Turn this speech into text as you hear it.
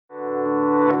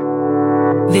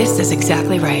This is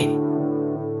exactly right.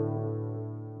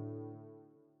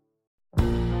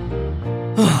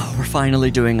 We're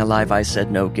finally doing a live I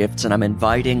Said No Gifts, and I'm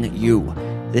inviting you.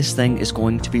 This thing is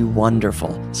going to be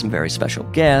wonderful. Some very special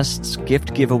guests,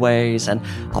 gift giveaways, and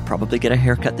I'll probably get a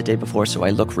haircut the day before so I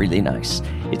look really nice.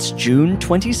 It's June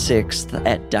 26th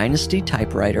at Dynasty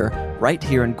Typewriter, right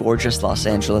here in gorgeous Los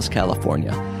Angeles,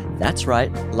 California. That's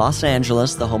right, Los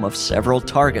Angeles, the home of several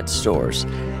Target stores.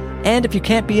 And if you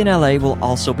can't be in LA, we'll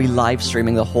also be live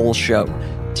streaming the whole show.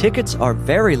 Tickets are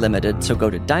very limited, so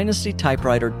go to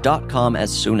dynastytypewriter.com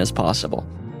as soon as possible.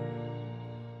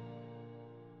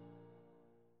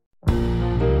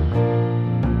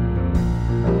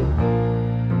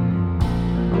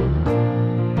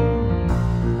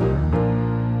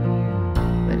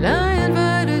 When I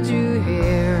invited you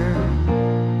here,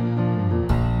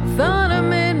 thought I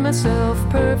made myself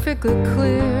perfectly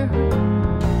clear.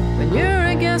 When you're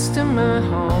a guest in my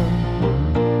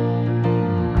home,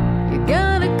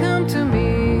 gotta come to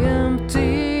me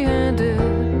empty-handed.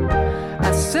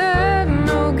 I said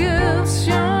no gifts,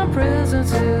 your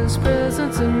presence is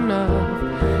presence enough.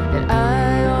 And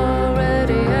I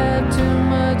already had too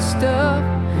much stuff.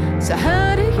 So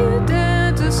how do you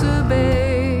dare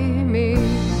disobey me?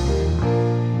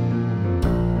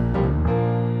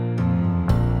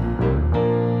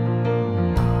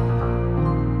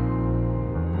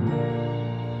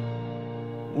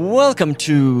 Welcome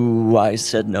to I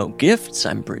Said No Gifts.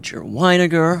 I'm Bridger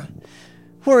Weiniger.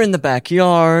 We're in the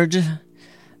backyard.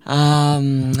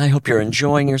 I hope you're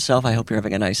enjoying yourself. I hope you're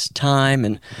having a nice time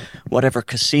in whatever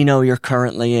casino you're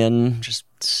currently in, just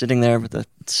sitting there with a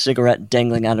cigarette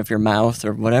dangling out of your mouth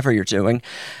or whatever you're doing.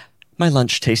 My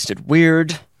lunch tasted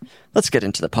weird. Let's get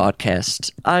into the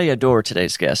podcast. I adore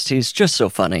today's guest. He's just so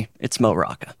funny. It's Mo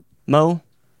Rocca. Mo,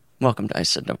 welcome to I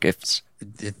Said No Gifts.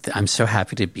 I'm so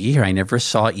happy to be here. I never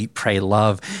saw Eat, Pray,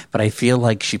 Love, but I feel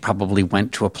like she probably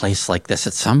went to a place like this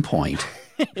at some point.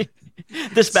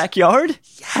 This backyard?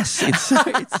 Yes.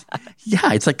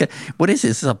 It's like what is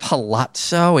this? It's a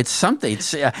palazzo. It's something.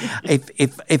 It's,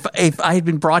 if I had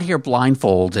been brought here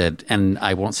blindfolded, and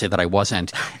I won't say that I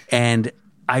wasn't, and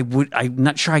I'm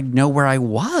not sure I'd know where I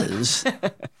was.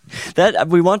 That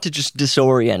we want to just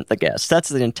disorient the guests. That's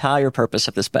the entire purpose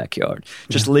of this backyard.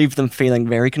 Just leave them feeling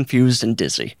very confused and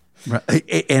dizzy.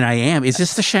 Right. And I am. Is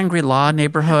this the Shangri-La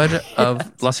neighborhood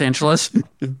of Los Angeles?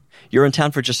 You're in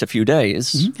town for just a few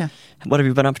days. Mm-hmm. Yeah. What have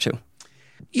you been up to?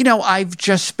 You know, I've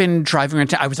just been driving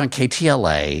around. I was on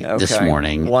KTLA this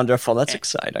morning. Wonderful. That's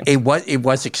exciting. It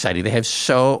was exciting. They have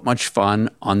so much fun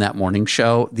on that morning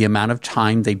show. The amount of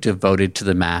time they devoted to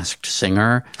The Masked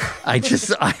Singer. I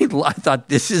thought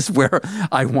this is where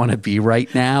I want to be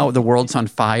right now. The world's on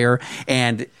fire.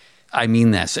 And I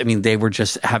mean this. I mean, they were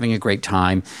just having a great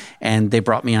time. And they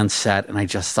brought me on set. And I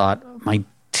just thought, my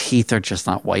teeth are just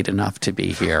not white enough to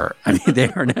be here. I mean,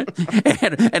 they are not,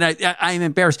 and I'm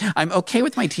embarrassed. I'm okay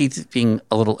with my teeth being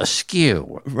a little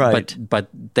askew, right? But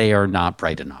they are not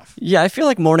bright enough. Yeah, I feel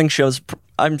like morning shows,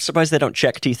 I'm surprised they don't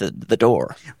check teeth at the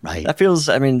door. Right. That feels,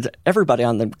 I mean, everybody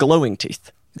on the glowing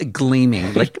teeth.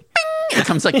 Gleaming, like, it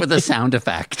comes like with a sound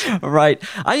effect. Right.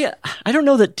 I don't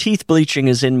know that teeth bleaching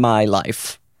is in my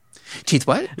life. Teeth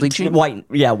what? Bleaching?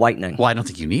 Whitening. Well, I don't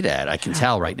think you need it. I can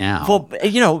tell right now. Well,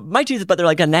 you know, my teeth, but they're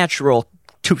like a natural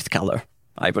tooth color,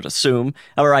 I would assume.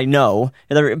 Or I know.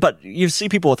 But you see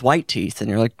people with white teeth, and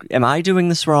you're like, am I doing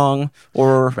this wrong?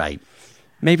 Or right.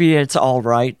 Maybe it's all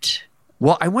right.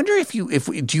 Well, I wonder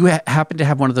do you happen to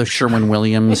have one of those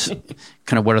Sherwin-Williams,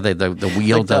 kind of, what are they, the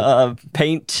wheel? Like the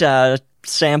paint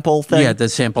sample thing? Yeah, the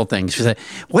sample things.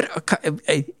 What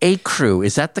ecru,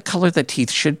 is that the color that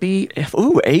teeth should be?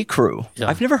 Ooh, ecru. Yeah.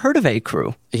 I've never heard of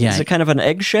ecru. Yeah. Is it kind of an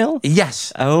eggshell?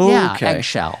 Yes. Oh, yeah, okay.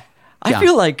 Eggshell. I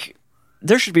feel like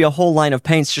there should be a whole line of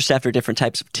paints just after different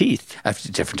types of teeth.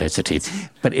 After different types of teeth.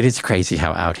 But it is crazy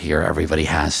how out here everybody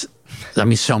has, I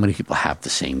mean, so many people have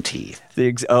the same teeth.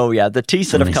 The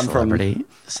teeth that have come from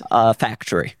a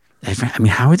factory. I mean,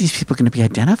 how are these people going to be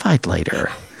identified later?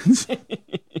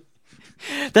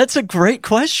 That's a great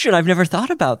question. I've never thought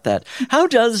about that. How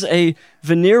does a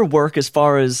veneer work as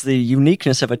far as the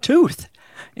uniqueness of a tooth?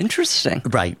 Interesting.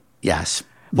 Right. Yes.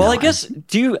 Well, I guess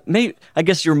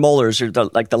your molars are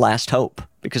like the last hope,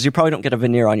 because you probably don't get a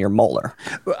veneer on your molar.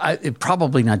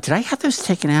 Probably not. Did I have those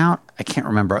taken out? I can't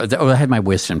remember. I had my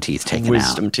wisdom teeth taken out.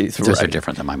 Wisdom teeth, right. Those are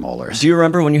different than my molars. Do you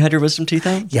remember when you had your wisdom teeth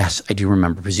out? Yes, I do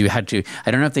remember, because you had to.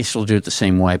 I don't know if they still do it the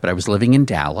same way, but I was living in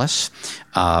Dallas.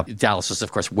 Dallas is,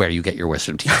 of course, where you get your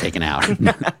wisdom teeth taken out.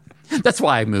 That's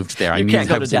why I moved there. You can't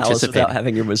go to Dallas without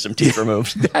having your wisdom teeth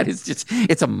removed. That is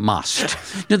it's a must.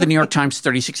 You know, the New York Times,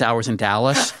 36 hours in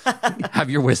Dallas, have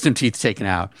your wisdom teeth taken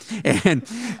out. And,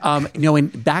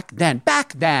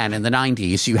 back then in the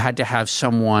 90s, you had to have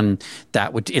someone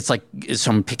it's like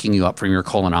someone picking you up from your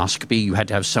colonoscopy. You had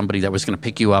to have somebody that was going to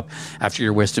pick you up after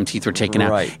your wisdom teeth were taken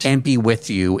out and be with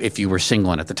you if you were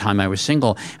single. And at the time I was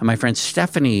single, and my friend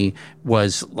Stephanie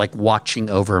was like watching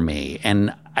over me.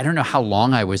 And I don't know how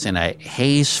long I was in a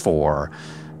haze for,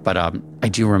 but I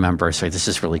do remember, sorry, this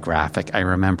is really graphic. I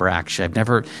remember actually,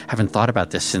 haven't thought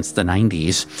about this since the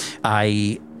 90s.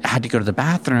 I had to go to the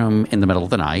bathroom in the middle of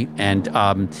the night, and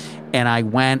I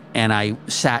went and I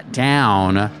sat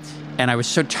down, and I was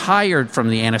so tired from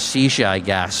the anesthesia, I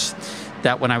guess,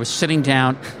 that when I was sitting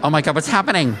down, oh my God, what's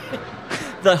happening?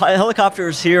 The helicopter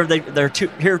is here. They're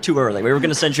here too early. We were going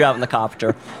to send you out in the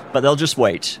copter, but they'll just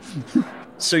wait.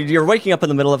 So you're waking up in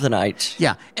the middle of the night.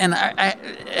 Yeah, and I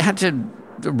had to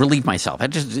relieve myself. I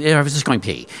was just going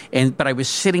pee, but I was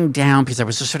sitting down because I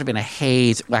was just sort of in a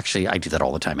haze. Well, actually, I do that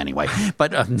all the time anyway.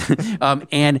 But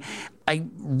and I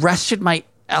rested my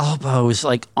elbows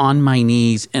like on my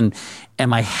knees and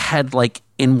my head like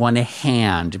in one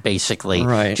hand, basically,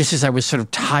 just as I was sort of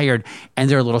tired. And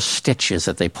there are little stitches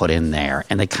that they put in there,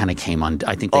 and they kind of came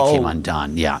I think they came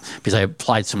undone, because I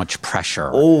applied so much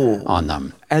pressure on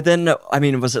them. And then,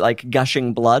 was it like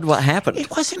gushing blood? What happened?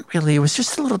 It wasn't really. It was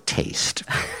just a little taste.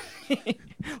 Well,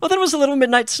 then it was a little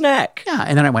midnight snack. Yeah,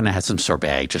 and then I went and had some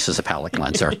sorbet just as a palate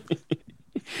cleanser.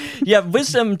 Yeah,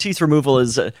 wisdom teeth removal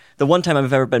is the one time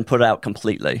I've ever been put out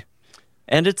completely.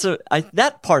 And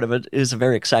that part of it is a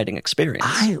very exciting experience.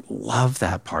 I love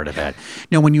that part of it.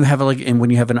 When you have when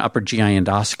you have an upper GI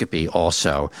endoscopy,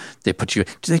 also they put you.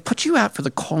 Do they put you out for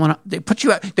the colon? They put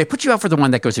you out for the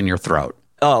one that goes in your throat.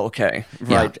 Oh, okay.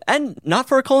 Right. Yeah. And not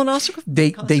for a colonoscopy?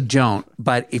 They don't.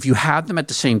 But if you have them at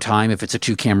the same time, if it's a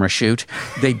 2-camera shoot,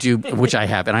 they do, which I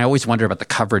have. And I always wonder about the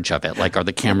coverage of it. Like, are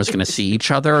the cameras going to see each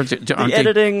other?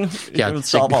 Editing would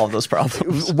solve all of those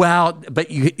problems. Well, but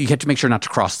you have to make sure not to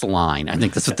cross the line. I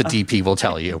think that's what the DP will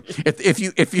tell you. If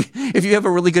you have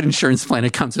a really good insurance plan,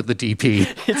 it comes with the DP.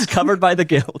 It's covered by the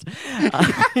Guild.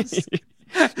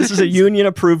 This is a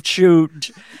union-approved shoot.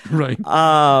 Right.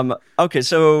 Okay,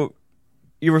 so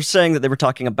you were saying that they were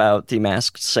talking about The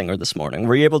Masked Singer this morning.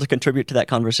 Were you able to contribute to that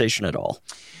conversation at all?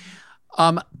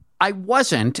 I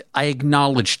wasn't. I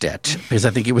acknowledged it because I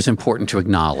think it was important to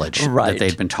acknowledge that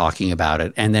they'd been talking about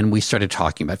it. And then we started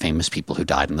talking about famous people who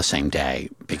died on the same day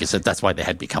because that's why they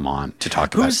had me come on to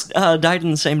talk about it. Who's died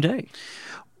on the same day?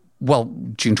 Well,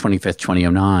 June 25th,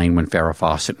 2009, when Farrah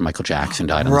Fawcett and Michael Jackson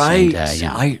died on the same day.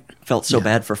 Yeah. I felt so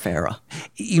bad for Farrah.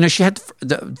 She had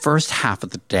the first half of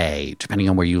the day, depending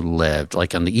on where you lived.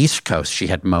 Like on the East Coast, she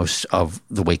had most of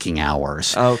the waking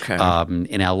hours. Okay.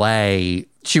 In L.A.,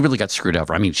 she really got screwed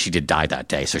over. I mean, she did die that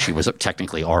day, so she was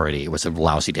technically already, it was a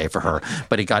lousy day for her.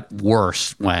 But it got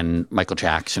worse when Michael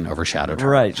Jackson overshadowed her.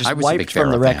 Right, just wiped from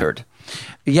the record.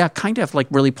 Yeah, kind of like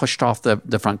really pushed off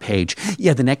the front page.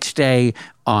 Yeah, the next day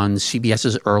on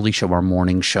CBS's early show, our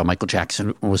morning show, Michael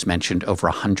Jackson was mentioned over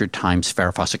 100 times.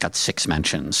 Farrah Fawcett got 6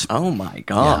 mentions. Oh, my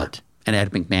God. Yeah. And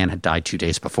Ed McMahon had died 2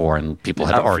 days before, and people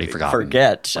had already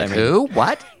forgotten. Who?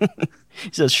 What?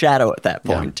 He's a shadow at that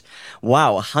point. Yeah.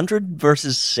 Wow, 100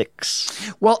 versus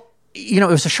 6. Well, it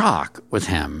was a shock with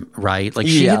him, right? Like,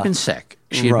 she had been sick.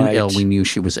 She had been ill. We knew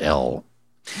she was ill.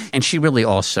 And she really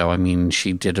also,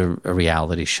 she did a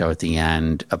reality show at the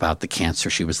end about the cancer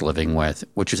she was living with,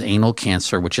 which was anal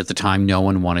cancer, which at the time no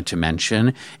one wanted to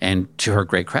mention. And to her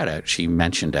great credit, she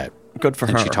mentioned it. Good for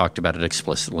her. And she talked about it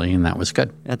explicitly, and that was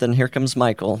good. And then here comes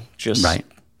Michael. Just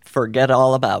forget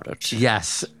all about it.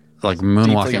 Yes. Like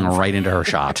moonwalking right into her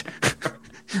shot.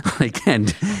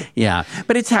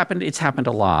 But it's happened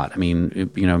a lot. I mean,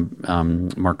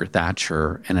 Margaret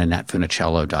Thatcher and Annette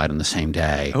Funicello died on the same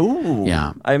day. Oh,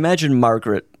 yeah. I imagine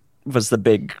Margaret was the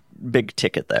big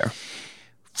ticket there.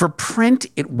 For print,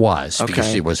 it was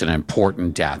because it was an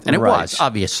important death, and it was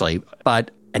obviously. But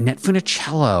Annette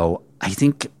Funicello, I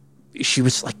think. She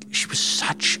was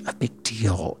such a big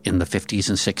deal in the 50s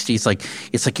and 60s. Like,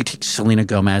 it's like you take Selena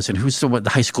Gomez and who's the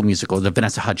High School Musical, the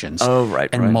Vanessa Hudgens. Oh, right.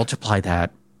 And multiply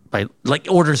that by like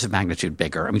orders of magnitude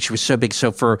bigger. I mean, she was so big.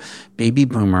 So for baby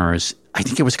boomers, I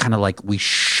think it was kind of like we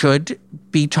should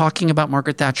be talking about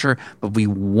Margaret Thatcher, but we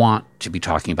want to be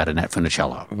talking about Annette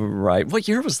Funicello. Right. What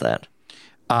year was that?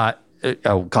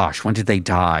 Oh gosh, when did they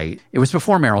die? It was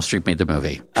before Meryl Streep made the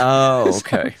movie. Oh,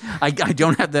 okay. So I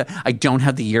don't have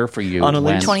the year for you. On a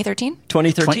 2013?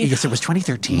 2013? Yes, it was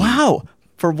 2013. Wow.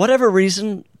 For whatever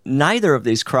reason, neither of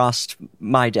these crossed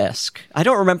my desk. I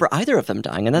don't remember either of them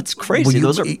dying, and that's crazy.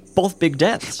 Those are both big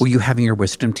deaths. Were you having your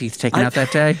wisdom teeth taken out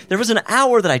that day? There was an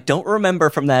hour that I don't remember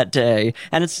from that day,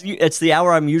 and it's the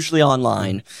hour I'm usually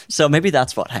online. So maybe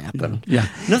that's what happened. Yeah.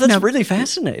 No, that's really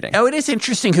fascinating. Oh, it is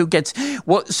interesting who gets...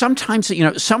 Well, sometimes,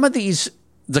 some of these...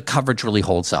 The coverage really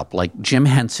holds up. Like Jim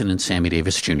Henson and Sammy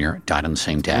Davis Jr. died on the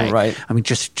same day. Right. I mean,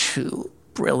 just two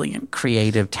brilliant,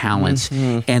 creative talents.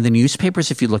 And the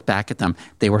newspapers, if you look back at them,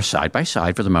 they were side by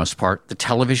side for the most part. The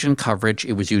television coverage,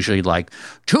 it was usually like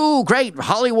two great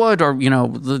Hollywood or,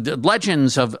 the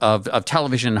legends of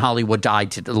television in Hollywood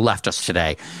left us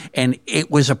today. And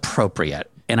it was appropriate.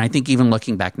 And I think even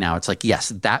looking back now, it's like, yes,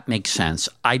 that makes sense.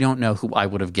 I don't know who I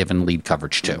would have given lead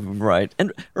coverage to. Right.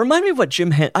 And remind me what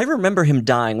I remember him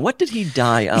dying. What did he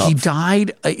die of? He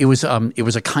died, it was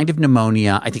a kind of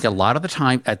pneumonia. I think a lot of the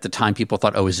time, at the time, people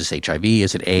thought, oh, is this HIV?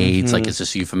 Is it AIDS? Like, is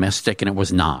this euphemistic? And it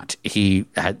was not. He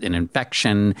had an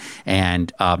infection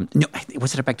and, no,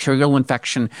 was it a bacterial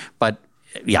infection? But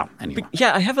yeah, anyway.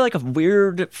 Yeah, I have like a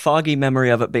weird, foggy memory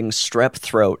of it being strep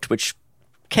throat, which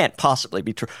can't possibly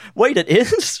be true. Wait, it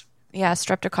is? Yeah,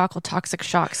 streptococcal toxic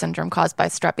shock syndrome caused by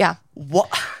strep. Yeah. What?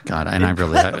 God, and I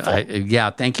really,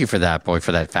 yeah, thank you for that, boy,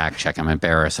 for that fact check. I'm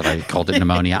embarrassed that I called it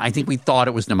pneumonia. I think we thought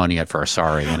it was pneumonia at first.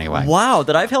 Sorry, anyway. Wow,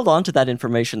 that I've held on to that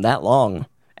information that long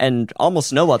and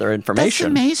almost no other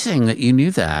information. That's amazing that you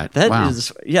knew that. That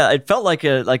is, yeah, it felt like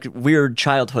a weird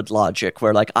childhood logic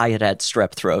where like I had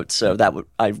strep throat, so that would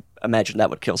I imagine that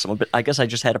would kill someone. But I guess I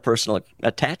just had a personal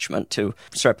attachment to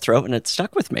strep throat, and it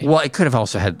stuck with me. Well, it could have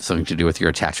also had something to do with your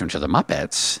attachment to the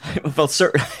Muppets. Well,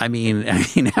 sir, I mean,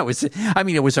 it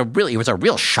was a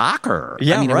real shocker.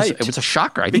 Yeah, I mean, right. It was a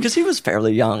shocker. Because he was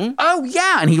fairly young. Oh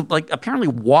yeah, and he apparently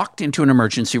walked into an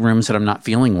emergency room and said, "I'm not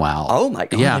feeling well." Oh my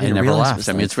God! Yeah, and never left.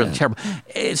 I mean, it's really terrible.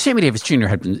 Sammy Davis Jr.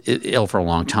 had been ill for a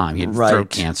long time. He had throat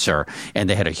cancer, and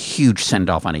they had a huge send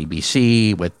off on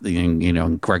ABC with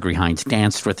Gregory Hines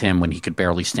danced with him when he could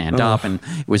barely stand up, and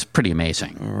it was pretty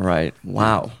amazing. Right.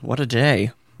 Wow. What a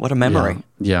day. What a memory.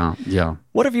 Yeah.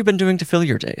 What have you been doing to fill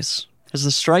your days? Has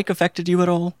the strike affected you at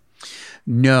all?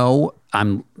 No,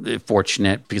 I'm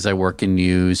fortunate because I work in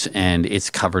news and it's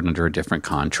covered under a different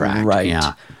contract. Right.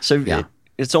 Yeah. So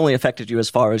it's only affected you as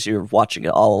far as you're watching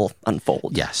it all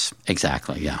unfold. Yes,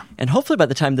 exactly. Yeah. And hopefully by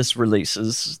the time this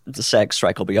releases, the SAG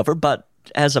strike will be over. But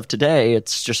as of today,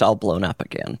 it's just all blown up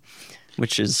again.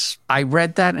 Which is... I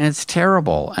read that and it's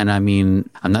terrible. And I mean,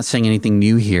 I'm not saying anything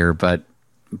new here, but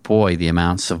boy, the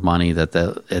amounts of money that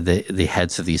the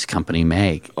heads of these companies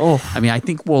make. Oh. I mean, I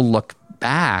think we'll look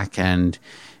back and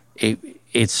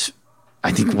it's...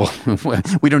 I think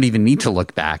we don't even need to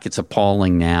look back. It's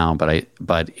appalling now,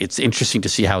 but it's interesting to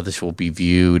see how this will be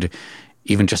viewed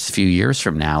even just a few years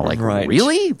from now. Like,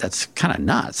 really? That's kind of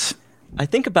nuts. I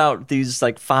think about these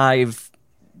like 5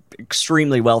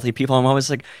 extremely wealthy people. I'm always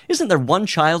like, isn't there one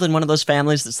child in one of those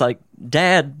families that's like,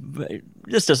 Dad,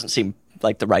 this doesn't seem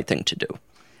like the right thing to do?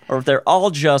 Or if they're all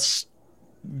just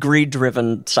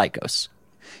greed-driven psychos.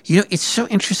 It's so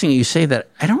interesting you say that.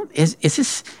 I don't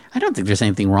think there's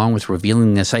anything wrong with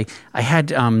revealing this. I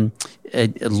had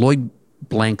Lloyd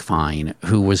Blankfein,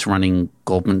 who was running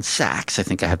Goldman Sachs, I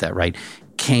think I have that right,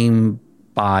 came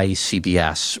by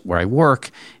CBS where I work,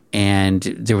 and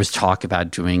there was talk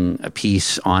about doing a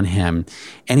piece on him.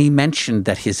 And he mentioned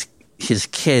that his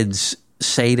kids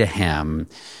say to him,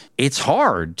 it's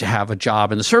hard to have a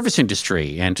job in the service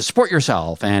industry and to support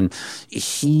yourself. And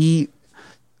he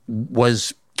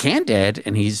was candid,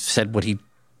 and he said what he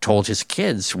told his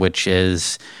kids, which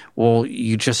is, well,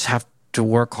 you just have to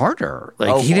work harder.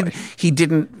 Like he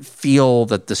didn't feel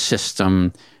that the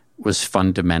system was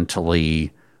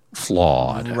fundamentally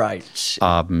flawed. Right.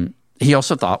 He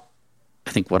also thought, I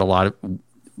think what a lot of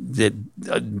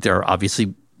there are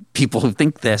obviously people who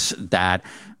think this, that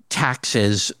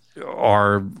taxes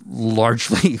are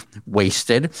largely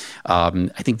wasted. I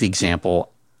think the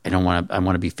example, I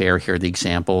want to be fair here. The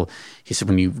example, he said,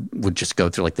 when you would just go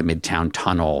through like the Midtown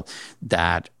Tunnel,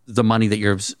 that the money that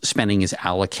you're spending is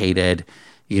allocated,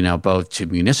 both to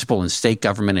municipal and state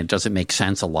government. It doesn't make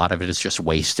sense. A lot of it is just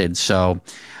wasted. So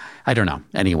I don't know.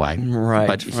 Anyway,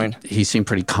 but he seemed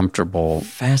pretty comfortable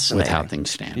with how things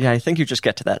stand. Yeah, I think you just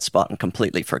get to that spot and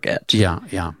completely forget.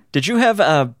 Yeah. Did you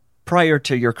have prior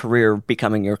to your career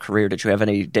becoming your career, did you have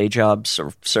any day jobs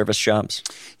or service jobs?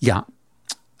 Yeah.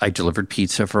 I delivered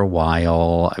pizza for a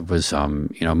while. I was,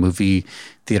 movie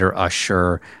theater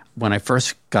usher. When I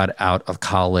first got out of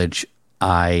college,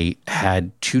 I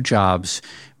had 2 jobs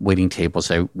waiting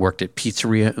tables. I worked at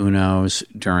Pizzeria Uno's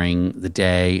during the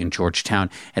day in Georgetown,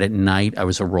 and at night I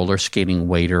was a roller skating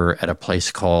waiter at a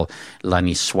place called La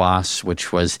Niçoise,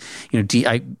 which was,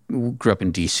 I grew up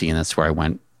in D.C., and that's where I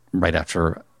went right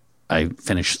after I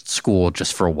finished school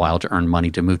just for a while to earn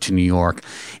money to move to New York.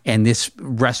 And this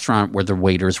restaurant where the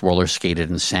waiters roller skated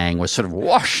and sang was sort of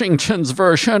Washington's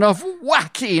version of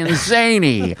wacky and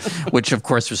zany, which of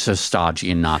course was so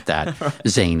stodgy and not that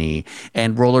zany.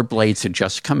 And rollerblades had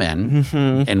just come in,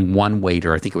 and one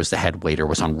waiter, I think it was the head waiter,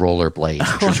 was on rollerblades,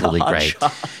 which was really great.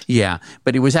 Yeah,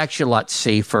 but it was actually a lot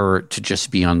safer to just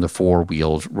be on the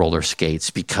 4-wheeled roller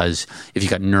skates, because if you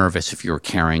got nervous, if you were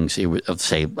carrying,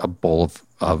 say, a bowl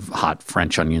of hot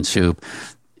French onion soup,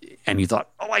 and you thought,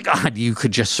 oh my God, you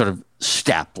could just sort of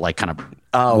step, like kind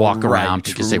of walk around,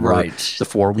 because they were the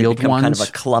 4-wheeled ones. Kind of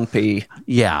a clumpy.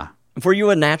 Yeah. Were you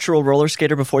a natural roller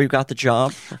skater before you got the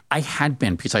job? I had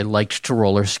been, because I liked to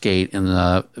roller skate in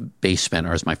the basement,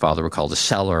 or as my father would call the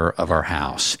cellar of our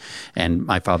house. And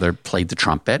my father played the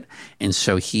trumpet, and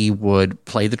so he would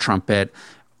play the trumpet,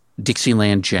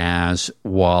 Dixieland jazz,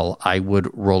 while I would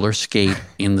roller skate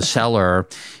in the cellar,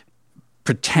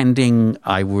 pretending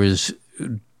I was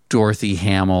Dorothy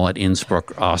Hamill at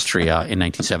Innsbruck, Austria in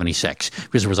 1976,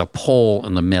 because there was a pole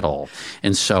in the middle.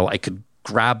 And so I could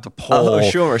grab the pole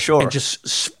and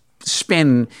just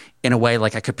spin in a way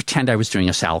like I could pretend I was doing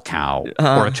a salchow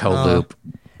or a toe loop.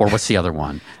 Or what's the other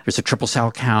one? There's a triple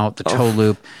salchow, the toe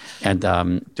loop, and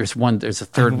there's a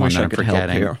third one that I'm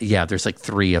forgetting. Yeah, there's like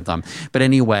 3 of them. But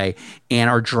anyway,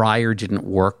 and our dryer didn't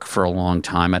work for a long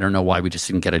time. I don't know why we just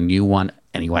didn't get a new one.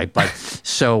 Anyway, but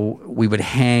so we would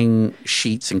hang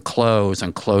sheets and clothes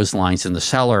on clotheslines in the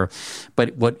cellar.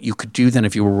 But what you could do then,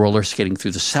 if you were roller skating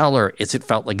through the cellar, is it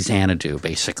felt like Xanadu,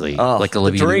 basically, like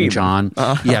Olivia Newton-John.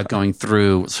 Yeah, going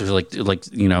through, so like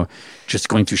just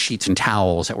going through sheets and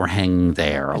towels that were hanging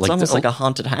there. It's almost like a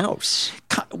haunted house.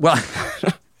 Well.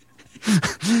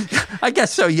 I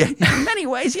guess so. Yeah, in many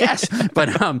ways, yes.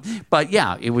 But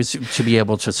yeah, it was to be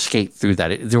able to skate through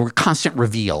that. There were constant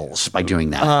reveals by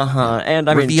doing that. And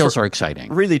reveals are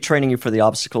exciting. Really training you for the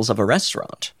obstacles of a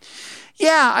restaurant.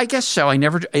 Yeah, I guess so. I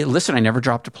never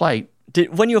dropped a plate.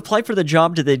 When you applied for the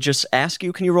job, did they just ask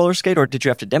you, can you roller skate, or did you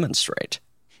have to demonstrate?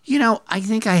 I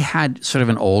think I had sort of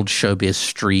an old showbiz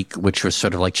streak, which was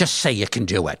sort of like, just say you can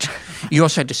do it. You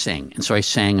also had to sing. And so I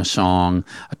sang a song,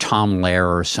 a Tom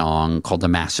Lehrer song called The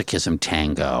Masochism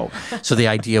Tango. So the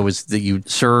idea was that you'd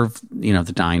serve,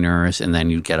 the diners, and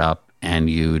then you'd get up and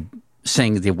you'd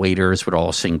sing. The waiters would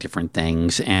all sing different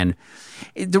things. And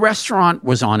the restaurant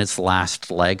was on its last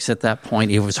legs at that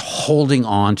point. It was holding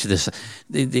on to this,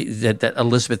 that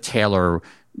Elizabeth Taylor,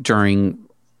 during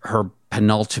her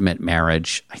penultimate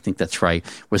marriage, I think that's right,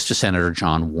 was to Senator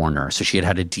John Warner. So she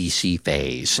had a D.C.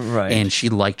 phase, and she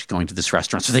liked going to this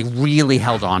restaurant. So they really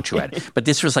held on to it. But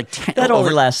this was like that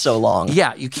only lasts so long.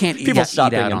 Yeah, you can't. People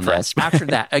stop eat being out impressed on that. After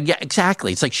that, yeah,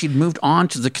 exactly. It's like she'd moved on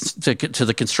to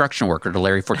the construction worker, to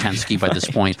Larry Fortensky by this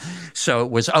point. So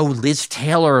it was, Liz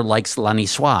Taylor likes La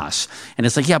Niçoise, and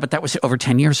it's like, yeah, but that was over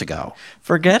 10 years ago.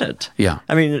 Forget it. Yeah.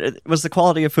 I mean, was the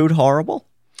quality of food horrible?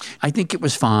 I think it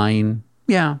was fine.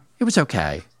 Yeah. It was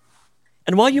okay.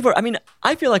 And while you were,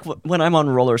 I feel like when I'm on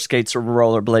roller skates or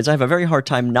rollerblades, I have a very hard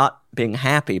time not being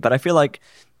happy. But I feel like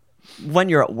when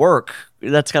you're at work,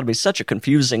 that's got to be such a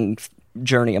confusing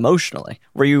journey emotionally.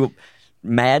 Were you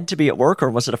mad to be at work, or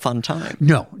was it a fun time?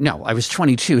 No. I was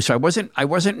 22, so I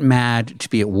wasn't mad to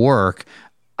be at work.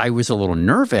 I was a little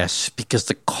nervous because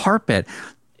the carpet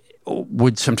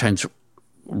would sometimes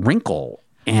wrinkle.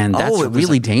 And that's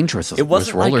really dangerous. It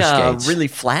wasn't roller like skates. A really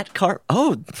flat car.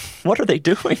 Oh, what are they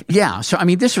doing? Yeah. So,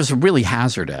 this was really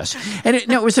hazardous. And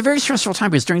it was a very stressful time,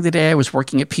 because during the day I was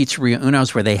working at Pizzeria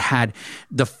Uno's, where they had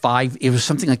it was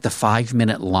something like the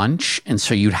 5-minute lunch. And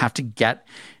so you'd have to get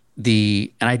and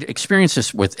I experienced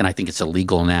this and I think it's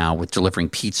illegal now, with delivering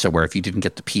pizza, where if you didn't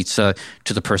get the pizza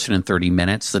to the person in 30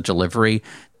 minutes, the delivery,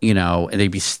 and they'd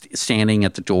be standing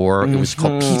at the door. It was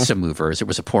called Pizza Movers. It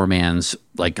was a poor man's,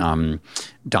 like,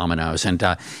 Domino's. And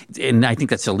I think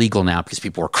that's illegal now, because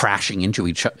people were crashing into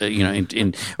each other,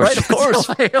 right, of course.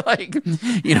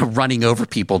 Running over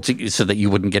people so that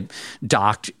you wouldn't get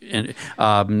docked.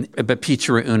 But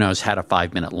Pizzeria Uno's had a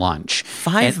 5-minute lunch.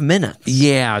 5 minutes?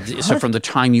 Yeah. So from the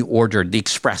time you ordered the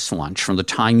express lunch, from the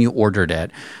time you ordered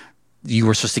it, you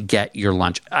were supposed to get your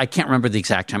lunch. I can't remember the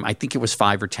exact time. I think it was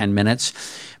 5 or 10 minutes.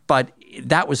 But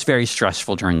that was very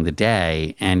stressful during the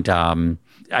day. And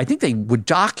I think they would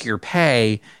dock your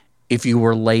pay if you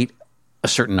were late a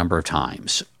certain number of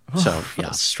times. So,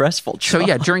 yeah. Stressful job. So,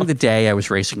 yeah, during the day I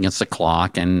was racing against the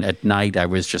clock. And at night I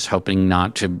was just hoping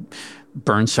not to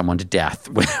burn someone to death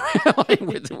with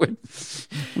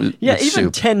Yeah, with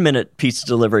even soup. 10-minute pizza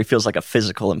delivery feels like a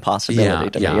physical impossibility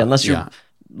to me, unless you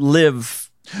live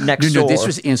next door. This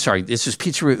was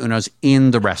Pizzeria Uno's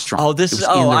in the restaurant. Oh, this it is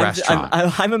was in the restaurant.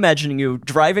 I'm imagining you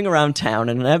driving around town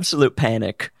in an absolute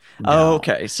panic. No. Oh,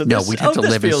 okay. So we'd have to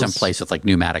live in some place with like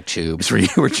pneumatic tubes where you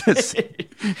were just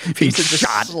being just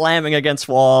shot. slamming against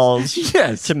walls.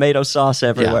 Yes. Tomato sauce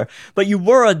everywhere. Yeah. But you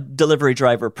were a delivery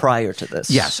driver prior to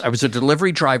this. Yes, I was a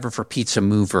delivery driver for Pizza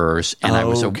Movers, and I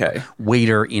was a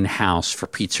waiter in-house for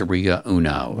Pizzeria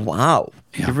Uno. Wow.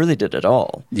 Yeah. You really did it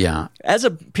all. Yeah. As a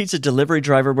pizza delivery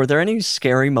driver, were there any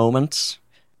scary moments?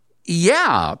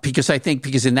 Yeah, because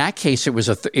in that case it was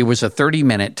a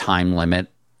 30-minute time limit,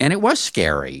 and it was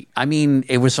scary. I mean,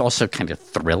 it was also kind of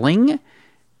thrilling,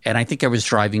 and I think I was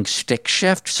driving stick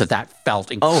shift, so that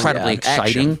felt incredibly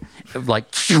exciting. Like,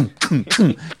 doing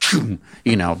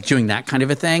that kind of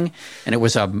a thing. And it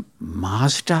was a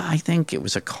Mazda, I think. It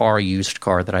was a used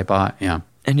car that I bought. Yeah.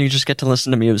 And you just get to listen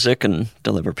to music and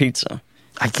deliver pizza.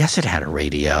 I guess it had a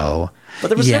radio. But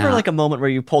there was never like a moment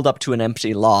where you pulled up to an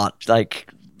empty lot, like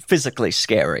physically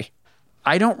scary.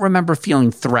 I don't remember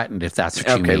feeling threatened, if that's what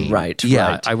you mean. Okay, right.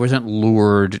 Yeah, right. I wasn't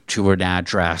lured to an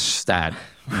address that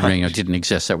didn't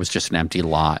exist. That was just an empty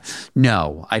lot.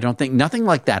 No, I don't think nothing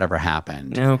like that ever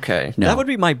happened. Okay, no. That would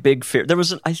be my big fear.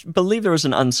 I believe there was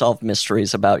an unsolved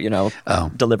mysteries about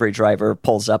delivery driver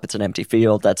pulls up, it's an empty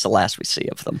field. That's the last we see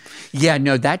of them. Yeah,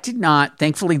 no, that did not.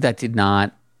 Thankfully, that did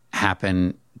not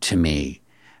happen to me.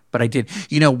 But I did,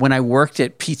 when I worked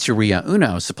at Pizzeria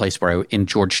Uno, it's the place in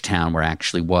Georgetown where I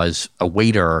actually was a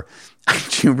waiter, I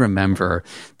do remember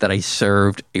that I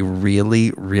served a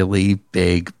really, really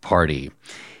big party.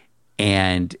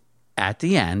 And at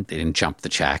the end, they didn't jump the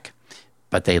check,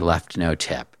 but they left no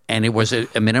tip. And it was a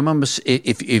minimum,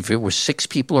 if it was 6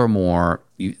 people or more,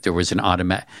 there was an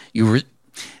automatic,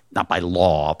 not by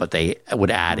law, but they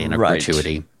would add in a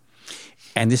gratuity.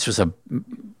 And this was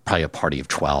probably a party of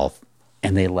 12.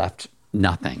 And they left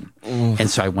nothing. And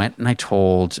so I went and I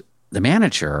told the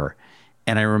manager,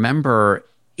 and I remember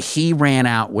he ran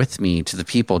out with me to the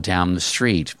people down the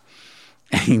street,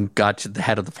 and he got to the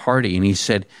head of the party, and he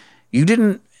said, "You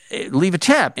didn't leave a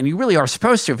tip, and you really are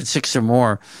supposed to if it's 6 or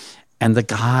more." And the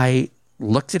guy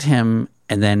looked at him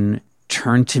and then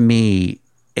turned to me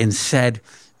and said,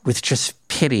 with just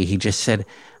pity, he just said,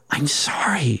 "I'm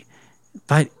sorry,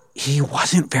 but he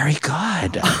wasn't very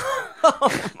good."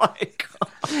 Oh my God.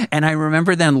 And I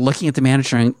remember then looking at the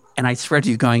manager and I swear to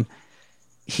you going,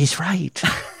 he's right.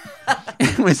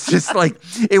 It was just like,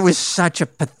 it was such a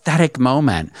pathetic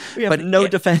moment. But no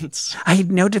defense. I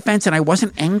had no defense, and I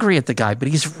wasn't angry at the guy, but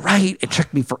he's right. It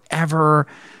took me forever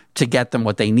to get them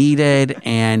what they needed.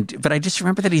 But I just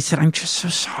remember that he said, "I'm just so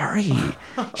sorry.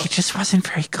 He just wasn't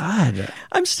very good."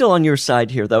 I'm still on your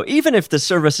side here, though. Even if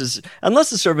unless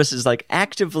the service is like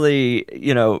actively,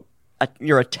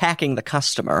 you're attacking the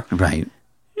customer. Right.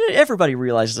 Everybody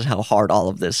realizes how hard all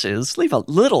of this is. Leave a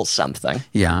little something.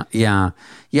 Yeah.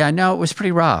 No, it was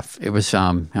pretty rough. It was,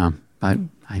 but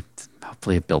I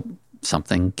hopefully it built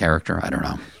something, character. I don't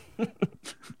know.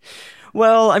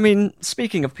 Well, I mean,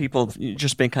 speaking of people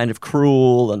just being kind of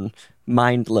cruel and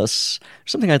mindless,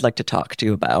 something I'd like to talk to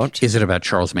you about. Is it about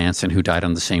Charles Manson, who died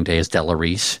on the same day as Della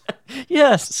Reese?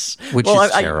 Yes. Which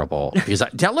is terrible. Because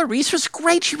Della Reese was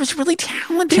great. She was really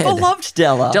talented. People loved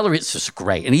Della. Della Reese was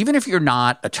great. And even if you're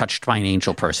not a touched by an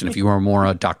angel person, if you are more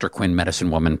a Dr. Quinn medicine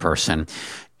woman person,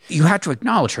 you had to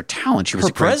acknowledge her talent. She was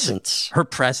her presence. Her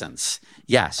presence.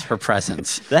 Yes, her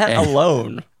presence. That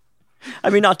alone.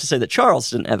 I mean, not to say that Charles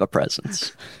didn't have a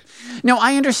presence. No,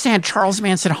 I understand Charles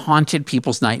Manson haunted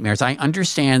people's nightmares. I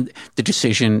understand the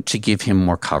decision to give him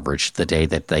more coverage the day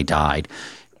that they died.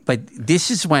 But this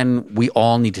is when we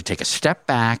all need to take a step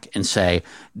back and say,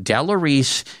 Della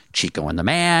Reese, Chico and the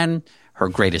Man, her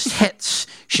greatest hits.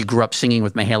 She grew up singing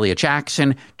with Mahalia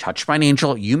Jackson, Touched by an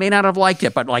Angel. You may not have liked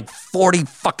it, but like 40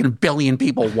 fucking billion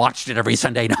people watched it every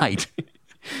Sunday night.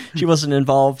 She wasn't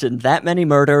involved in that many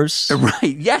murders.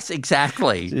 Right. Yes,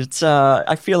 exactly. It's,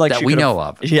 I feel like that we know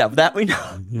of. Yeah, that we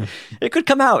know. Yeah. It could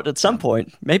come out at some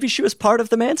point. Maybe she was part of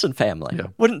the Manson family. Yeah.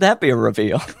 Wouldn't that be a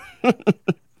reveal?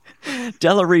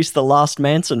 Della Reese, the lost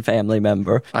Manson family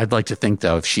member. I'd like to think,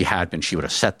 though, if she had been, she would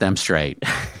have set them straight.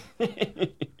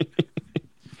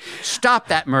 Stop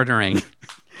that murdering.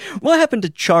 What happened to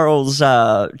Charles'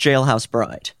 jailhouse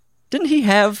bride? Didn't he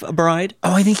have a bride?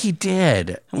 Oh, I think he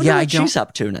did. I wonder what she's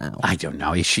up to now. I don't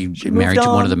know. Is she married to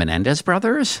one of the Menendez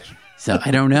brothers? So I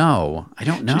don't know.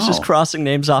 She's just crossing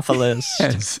names off a list.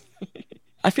 Yes.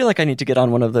 I feel like I need to get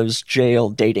on one of those jail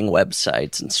dating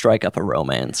websites and strike up a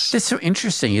romance. That's so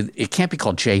interesting. It can't be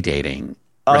called J dating.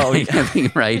 Oh, right? yeah. I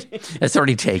mean, right? It's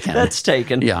already taken. That's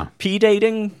taken. Yeah.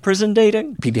 P-dating? Prison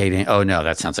dating? P-dating. Oh, no,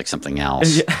 that sounds like something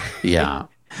else. Yeah.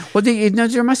 Well,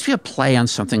 there must be a play on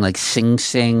something like Sing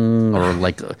Sing or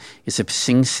like, is it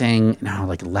Sing Sing? No,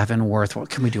 like Leavenworth. What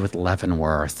can we do with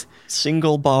Leavenworth?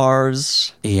 Single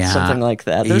bars? Yeah. Something like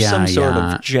that. There's some sort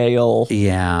of jail.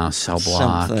 Yeah, cell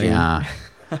block. Something. Yeah.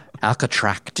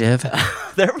 Alcatractive.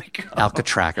 There we go.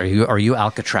 Alcatract. Are you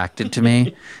alcatracted to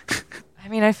me? I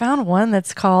mean, I found one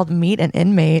that's called Meet an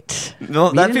Inmate.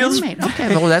 No, that feels... Okay,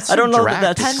 well, that's I don't know direct.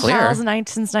 that that's Pen clear. pals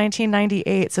since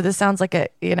 1998. So this sounds like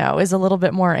is a little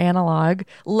bit more analog.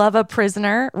 Love a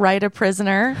prisoner, write a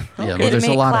prisoner. Yeah, well, Inmate there's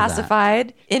a lot of that.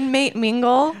 classified. Inmate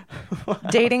mingle.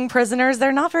 Dating prisoners.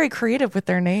 They're not very creative with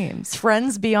their names.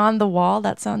 Friends beyond the wall.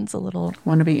 That sounds a little...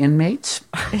 Want to be inmates?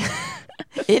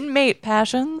 Inmate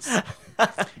passions.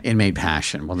 Inmate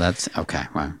passion. Well, that's okay.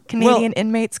 Well, Canadian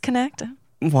Inmates Connect.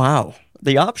 Wow.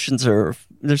 The options are...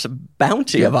 There's a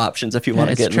bounty of options if you want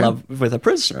to it's get in true. love with a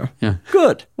prisoner. Yeah.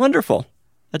 Good. Wonderful.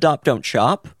 Adopt, don't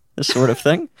shop. This sort of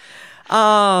thing.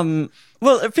 Well,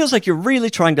 it feels like you're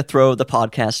really trying to throw the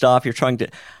podcast off. You're trying to...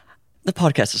 The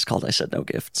podcast is called I Said No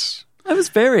Gifts. I was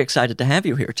very excited to have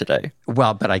you here today.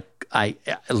 well, but I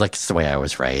like it's the way I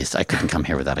was raised. I couldn't come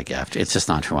here without a gift. It's just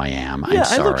not who I am. Yeah, I'm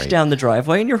sorry. I looked down the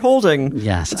driveway and you're holding...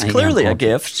 Yes, It's I am clearly a holding-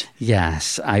 gift.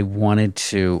 Yes, I wanted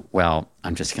to. Well,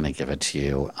 I'm just going to give it to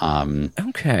you.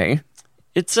 Okay.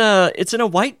 It's in a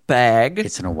white bag.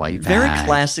 It's in a white Very bag.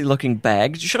 classy looking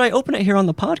bag. Should I open it here on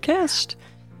the podcast?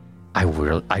 I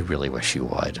really wish you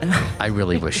would. I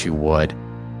really wish you would.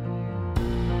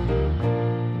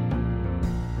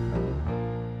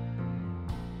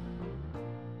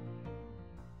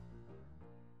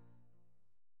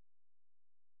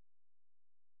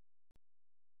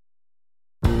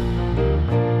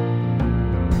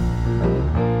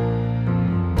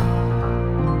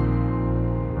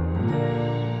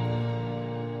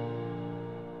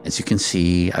 As you can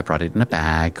see, I brought it in a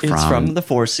bag It's from the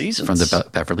Four Seasons. from the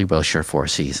Beverly Wilshire Four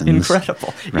Seasons.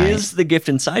 Incredible. Right. Is the gift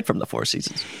inside from the Four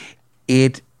Seasons?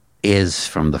 It is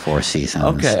from the Four Seasons.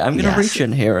 Okay, I'm going to Yes. reach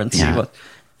in here and see Yeah. what...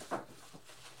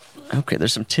 Okay,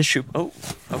 there's some tissue. Oh,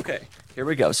 okay. Here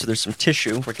we go. So there's some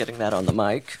tissue. We're getting that on the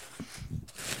mic.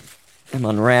 I'm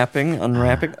unwrapping.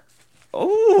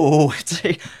 Oh, it's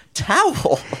a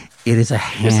towel. It is a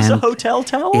This is a hand. hotel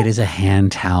towel? It is a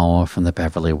hand towel from the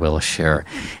Beverly Wilshire.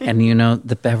 And you know,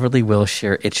 the Beverly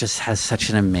Wilshire, it just has such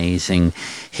an amazing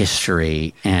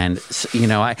history. And, you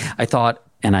know, I thought,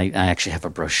 and I actually have a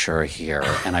brochure here,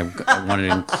 and I wanted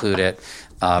to include it.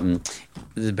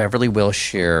 The Beverly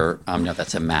Wilshire, no,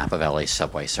 that's a map of LA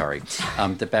subway, sorry.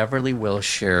 The Beverly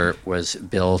Wilshire was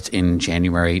built in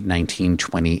January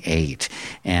 1928,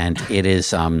 and it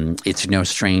is, it's no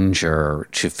stranger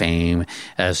to fame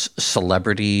as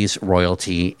celebrities,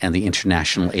 royalty, and the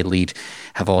international elite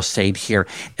have all stayed here.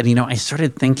 And, you know, I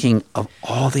started thinking of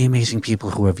all the amazing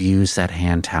people who have used that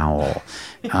hand towel.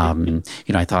 You know,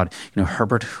 I thought, you know,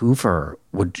 Herbert Hoover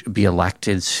would be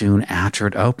elected soon after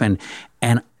it opened,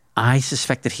 and I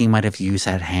suspect that he might have used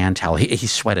that hand towel. He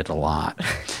sweated a lot.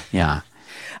 Yeah.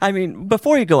 I mean,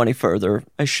 before you go any further,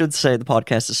 I should say the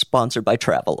podcast is sponsored by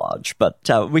Travelodge,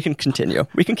 but we can continue.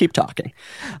 We can keep talking.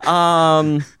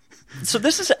 So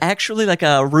this is actually like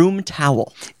a room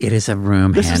towel. It is a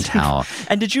room hand towel.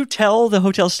 And did you tell the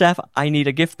hotel staff, I need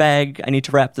a gift bag, I need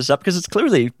to wrap this up? Because it's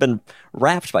clearly been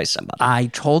wrapped by somebody. I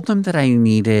told them that I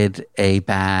needed a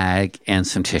bag and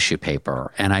some tissue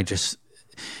paper, and I just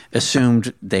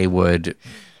assumed they would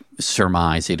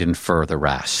surmise, they didn't infer the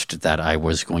rest, that I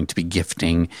was going to be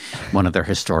gifting one of their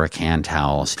historic hand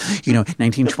towels. You know,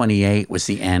 1928 was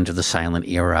the end of the silent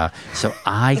era, so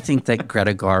I think that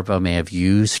Greta Garbo may have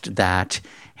used that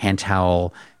hand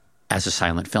towel as a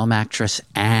silent film actress,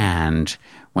 and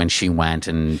when she went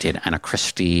and did Anna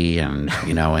Christie and,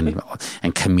 you know,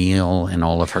 and Camille and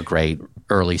all of her great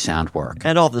early sound work.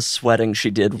 And all the sweating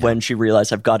she did when she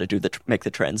realized I've got to do make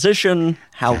the transition.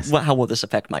 How will this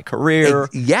affect my career?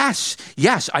 Yes.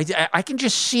 I can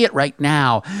just see it right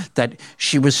now that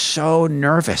she was so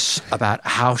nervous about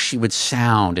how she would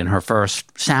sound in her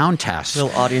first sound test.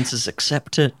 Will audiences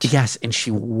accept it? Yes, and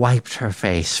she wiped her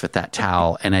face with that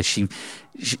towel, and as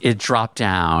it dropped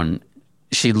down,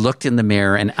 she looked in the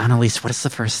mirror, and Annalise, what is the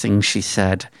first thing she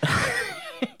said?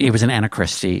 It was an Anna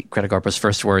Christie. Greta Garbo's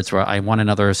first words were, I want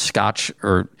another scotch,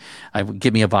 or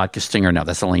give me a vodka stinger. No,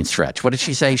 that's Elaine Stretch. What did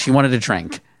she say? She wanted a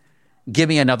drink. Give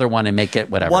me another one and make it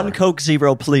whatever. 1 Coke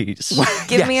Zero, please.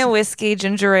 Give me a whiskey,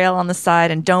 ginger ale on the side,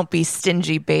 and don't be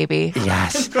stingy, baby.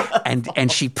 Yes.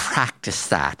 And she practiced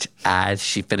that as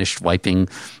she finished wiping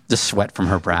the sweat from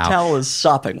her brow. Towel is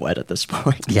sopping wet at this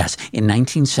point. Yes. In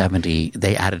 1970,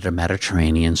 they added a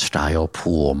Mediterranean-style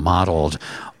pool modeled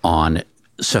on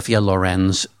Sophia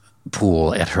Loren's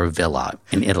pool at her villa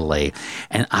in Italy.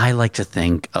 And I like to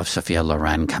think of Sophia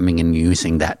Loren coming and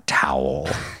using that towel.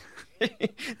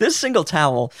 This single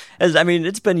towel,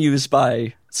 it's been used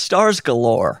by stars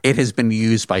galore. It has been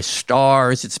used by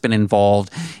stars. It's been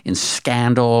involved in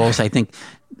scandals. I think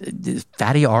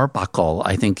Fatty Arbuckle,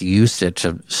 used it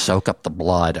to soak up the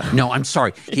blood. No, I'm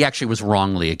sorry. He actually was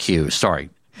wrongly accused.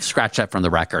 Sorry. Scratch that from the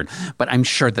record. But I'm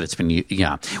sure that it's been,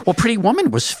 yeah. Well, Pretty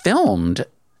Woman was filmed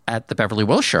at the Beverly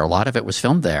Wilshire. A lot of it was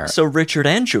filmed there. So Richard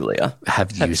and Julia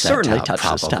have used certainly that towel.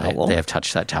 touched this towel. They have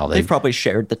touched that towel. They've probably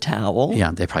shared the towel.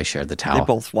 Yeah, they probably shared the towel. They're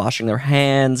both washing their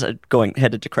hands,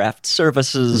 headed to craft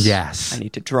services. Yes. I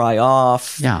need to dry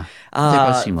off. Yeah. They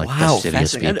both seem like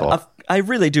fastidious people. And, I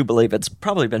really do believe it's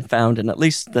probably been found in at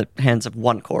least the hands of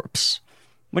one corpse.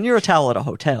 When you're a towel at a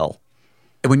hotel.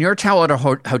 When you're a towel at a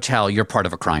hotel, you're part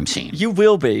of a crime scene. You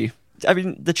will be.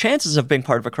 The chances of being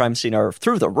part of a crime scene are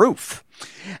through the roof.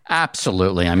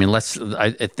 Absolutely. I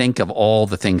think of all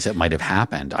the things that might have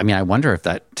happened. I wonder if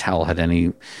that towel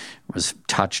was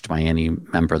touched by any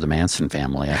member of the Manson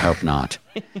family. I hope not.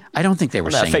 I don't think they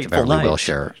were staying at the Beverly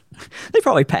Wilshire. They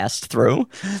probably passed through.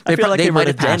 I feel like they might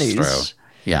have passed through.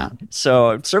 Yeah.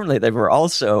 So certainly they were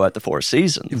also at the Four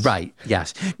Seasons. Right.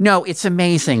 Yes. No, it's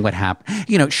amazing what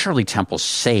happened. Shirley Temple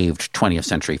saved 20th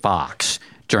Century Fox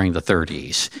during the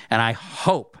 30s. And I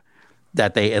hope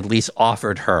that they at least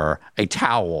offered her a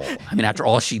towel. After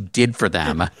all she did for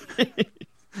them.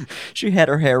 She had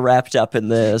her hair wrapped up in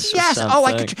this. Yes.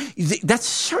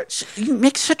 You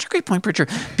make such a great point, Bridger,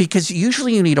 because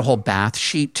usually you need a whole bath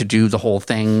sheet to do the whole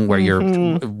thing where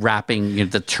you're wrapping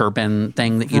the turban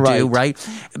thing that you do, right?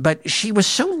 But she was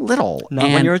so little. Not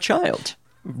when you're a child.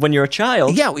 When you're a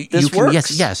child, this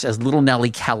works. Yes, as little Nellie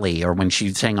Kelly, or when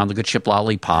she sang on the Good Ship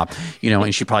Lollipop,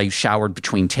 and she probably showered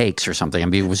between takes or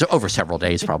something. It was over several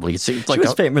days probably. She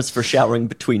was famous for showering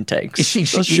between takes.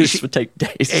 Those shoots would take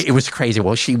days. It was crazy.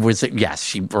 Well, she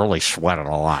really sweated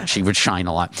a lot. She would shine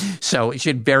a lot. So she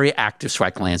had very active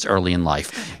sweat glands early in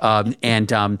life.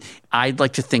 I'd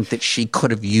like to think that she could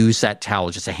have used that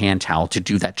towel, just a hand towel, to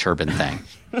do that turban thing.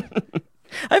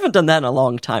 I haven't done that in a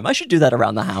long time. I should do that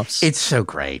around the house. It's so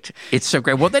great. It's so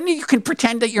great. Well, then you can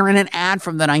pretend that you're in an ad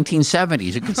from the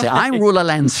 1970s. You can say, I'm Rula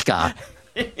Lenska.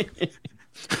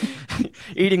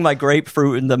 Eating my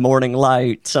grapefruit in the morning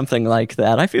light, something like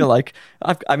that. I feel like,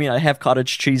 I have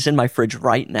cottage cheese in my fridge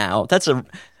right now. That's a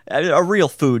real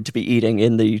food to be eating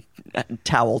in the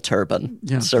towel turban,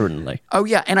 certainly. Oh,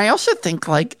 yeah. And I also think,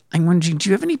 I'm wondering, do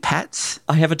you have any pets?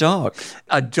 I have a dog.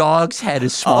 A dog's head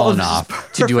is small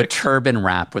enough to do a turban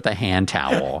wrap with a hand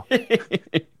towel.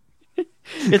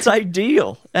 It's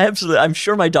ideal. Absolutely. I'm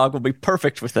sure my dog will be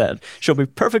perfect with that. She'll be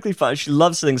perfectly fine. She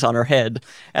loves things on her head.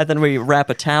 And then we wrap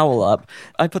a towel up.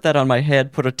 I put that on my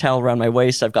head, put a towel around my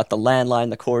waist. I've got the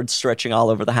landline, the cord stretching all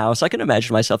over the house. I can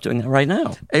imagine myself doing that right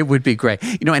now. It would be great.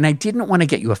 And I didn't want to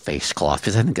get you a face cloth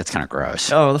because I think that's kind of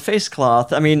gross. Oh, the face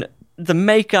cloth. The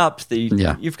makeup,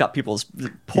 you've got people's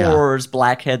pores,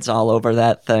 blackheads all over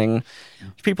that thing.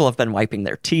 People have been wiping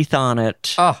their teeth on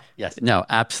it. Oh, yes. No,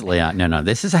 absolutely. No.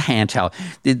 This is a hand towel.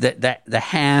 The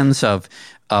hands of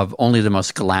only the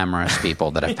most glamorous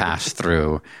people that have passed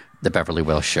through the Beverly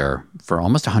Wilshire for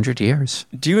almost 100 years.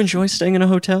 Do you enjoy staying in a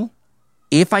hotel?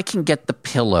 If I can get the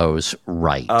pillows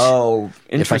right. Oh,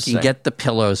 interesting. If I can get the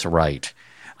pillows right.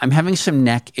 I'm having some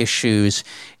neck issues,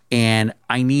 and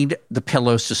I need the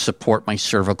pillows to support my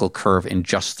cervical curve in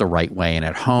just the right way. And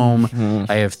at home,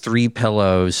 I have 3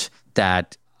 pillows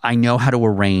that I know how to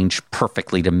arrange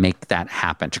perfectly to make that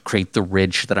happen, to create the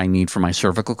ridge that I need for my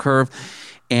cervical curve.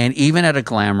 And even at a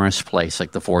glamorous place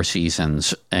like the Four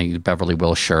Seasons, Beverly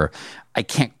Wilshire, I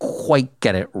can't quite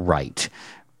get it right.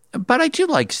 But I do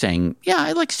like staying. Yeah,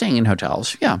 I like staying in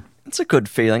hotels. Yeah. It's a good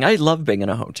feeling. I love being in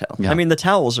a hotel. Yeah. The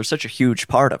towels are such a huge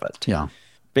part of it. Yeah.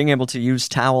 Being able to use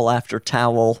towel after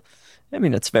towel,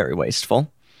 it's very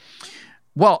wasteful.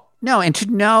 Well, no, and to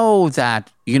know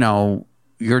that,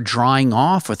 you're drying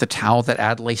off with a towel that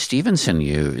Adlai Stevenson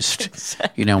used,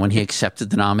 exactly. When he accepted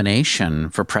the nomination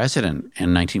for president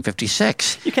in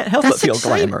 1956. You can't help but feel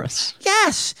glamorous.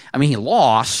 Yes. He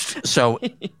lost, so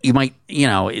you might, you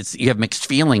have mixed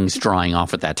feelings drying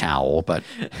off with that towel, but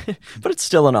it's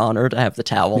still an honor to have the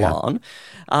towel on.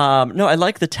 No, I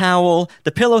like the towel.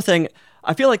 The pillow thing,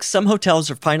 I feel like some hotels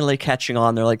are finally catching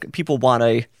on. They're like, people want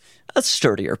a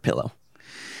sturdier pillow.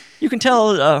 You can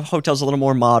tell a hotel's a little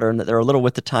more modern, that they're a little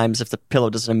with the times if the pillow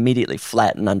doesn't immediately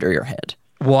flatten under your head.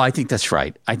 Well, I think that's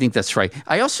right.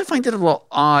 I also find it a little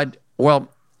odd,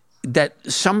 that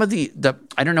some of the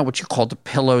I don't know what you call the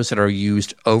pillows that are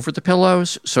used over the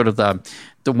pillows, sort of the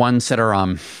ones that are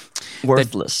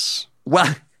Worthless.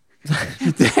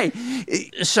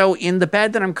 So in the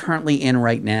bed that I'm currently in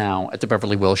right now at the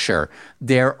Beverly Wilshire,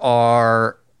 there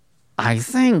are, I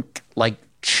think, like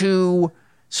 2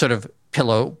 sort of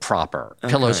pillows proper,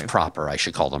 I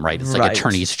should call them, right? It's like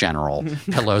attorneys general,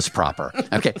 pillows proper.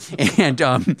 Okay.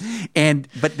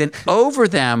 But then over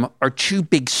them are 2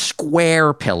 big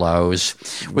square pillows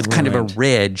with kind of a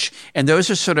ridge. And those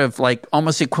are sort of like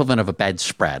almost the equivalent of a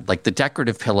bedspread, like the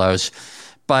decorative pillows.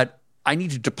 But I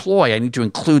need to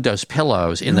include those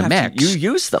pillows in the mix. You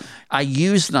use them. I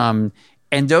use them.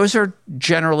 And those are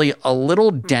generally a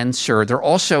little denser.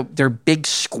 They're big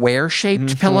square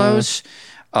shaped pillows.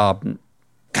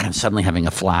 God, I'm suddenly having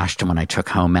a flash to when I took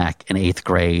home ec in 8th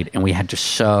grade, and we had to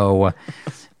sew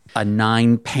a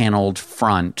 9-paneled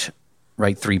front,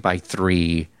 right,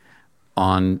 3x3,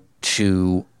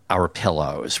 onto our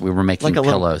pillows. We were making like a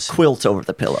pillows, little quilt over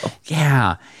the pillow.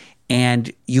 Yeah, and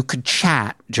you could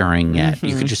chat during it.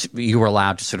 You were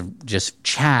allowed to sort of just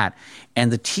chat.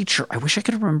 And the teacher, I wish I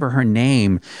could remember her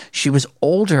name. She was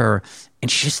older,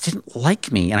 and she just didn't like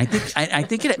me. And I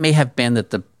think it may have been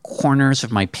that the corners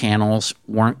of my panels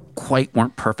weren't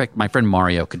perfect. My friend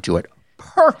Mario could do it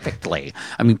perfectly.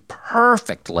 I mean,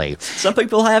 perfectly. Some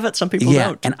people have it, some people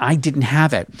don't. And I didn't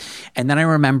have it. And then I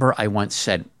remember I once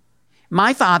said,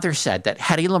 my father said that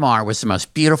Hedy Lamarr was the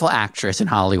most beautiful actress in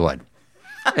Hollywood.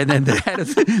 And then the head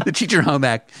of the teacher in home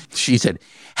ec, she said,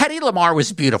 Hedy Lamarr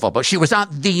was beautiful, but she was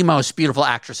not the most beautiful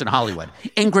actress in Hollywood.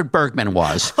 Ingrid Bergman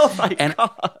was. Oh my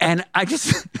God. And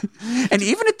and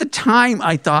even at the time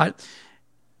I thought,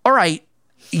 all right,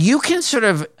 you can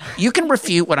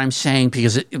refute what I'm saying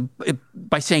because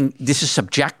by saying this is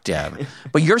subjective,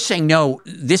 but you're saying, no,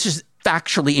 this is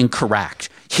factually incorrect.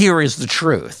 Here is the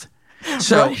truth.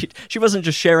 So right. She wasn't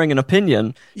just sharing an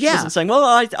opinion. She wasn't saying, well,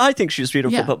 I think she's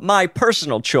beautiful, but my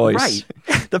personal choice.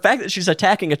 Right. The fact that she's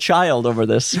attacking a child over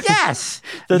this. Yes.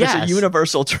 That is a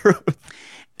universal truth.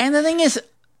 And the thing is,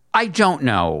 I don't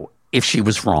know if she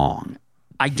was wrong.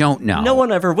 I don't know. No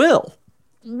one ever will.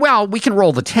 Well, we can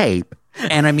roll the tape.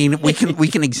 And I mean, we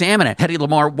can examine it. Hedy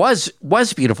Lamarr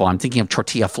was beautiful. I'm thinking of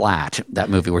Tortilla Flat, that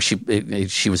movie where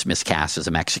she was miscast as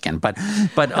a Mexican, but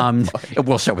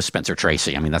well, so was Spencer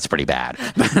Tracy. I mean, that's pretty bad.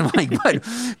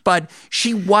 But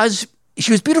she was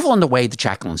beautiful in the way that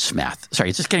Jacqueline Smith. Sorry,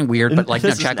 it's just getting weird, but like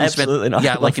Jacqueline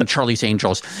Smith, like in Charlie's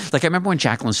Angels. Like I remember when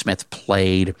Jacqueline Smith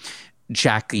played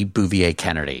Jackie Bouvier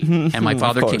Kennedy. And my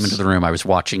father came into the room. I was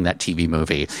watching that TV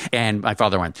movie. And my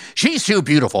father went, she's too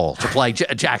beautiful to play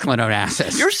Jacqueline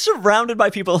Onassis. You're surrounded by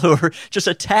people who are just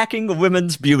attacking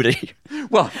women's beauty.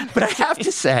 Well, but I have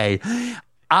to say,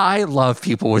 I love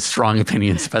people with strong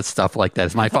opinions about stuff like that.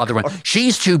 As my father went,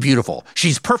 she's too beautiful.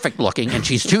 She's perfect looking and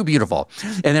she's too beautiful.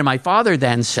 And then my father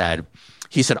then said,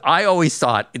 I always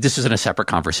thought, this is in a separate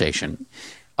conversation,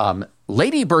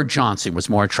 Lady Bird Johnson was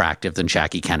more attractive than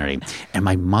Jackie Kennedy. And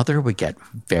my mother would get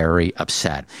very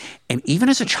upset. And even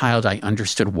as a child, I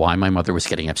understood why my mother was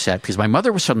getting upset, because my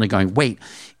mother was suddenly going, wait,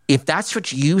 if that's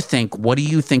what you think, what do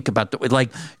you think about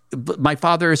my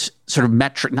father's sort of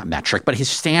not metric, but his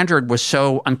standard was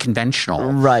so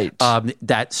unconventional. Right.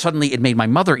 That suddenly it made my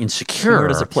mother insecure. Where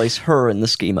does it place her in the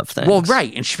scheme of things? Well,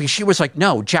 right. And she was like,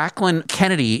 no, Jacqueline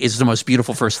Kennedy is the most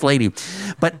beautiful first lady.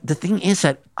 But the thing is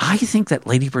that I think that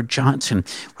Lady Bird Johnson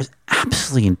was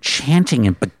absolutely enchanting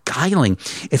and beguiling.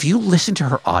 If you listen to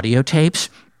her audio tapes,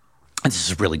 and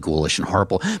this is really ghoulish and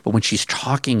horrible, but when she's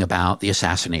talking about the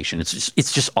assassination, it's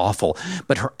just awful.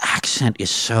 But her accent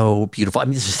is so beautiful. I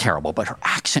mean, this is terrible, but her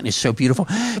accent is so beautiful.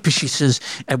 Because she says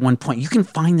at one point, you can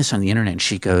find this on the internet, and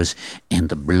she goes, and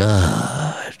the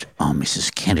blood on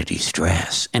Mrs. Kennedy's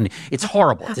dress. And it's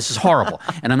horrible. This is horrible.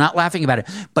 And I'm not laughing about it,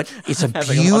 but it's a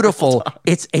beautiful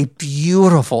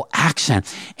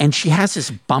accent. And she has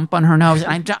this bump on her nose.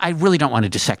 And I really don't want to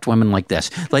dissect women like this.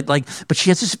 But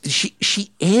she has this,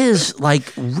 she is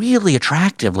like really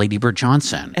attractive, Lady Bird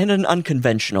Johnson. And an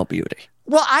unconventional beauty.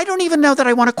 Well, I don't even know that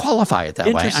I want to qualify it that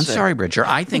way. I'm sorry, Bridger.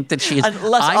 I think that she is a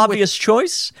less obvious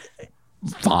choice?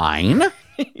 Fine.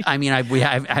 I mean, I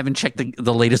haven't checked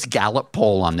the latest Gallup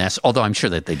poll on this, although I'm sure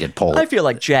that they did poll. I feel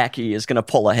like Jackie is going to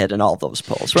pull ahead in all those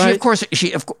polls, right?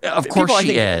 She of course People, I she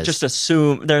think, is. just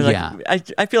assume they're like. Yeah.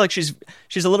 I feel like she's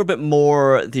a little bit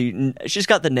more she's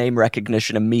got the name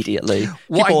recognition immediately.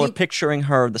 Well, People are picturing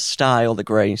her, the style, the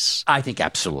grace. I think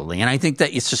absolutely. And I think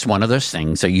that it's just one of those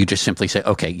things that you just simply say,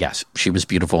 okay, yes, she was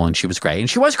beautiful and she was great. And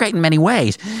she was great in many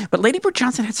ways. But Lady Bird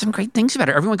Johnson had some great things about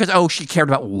her. Everyone goes, oh, she cared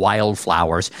about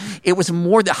wildflowers. It was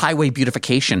more the highway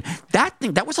beautification. That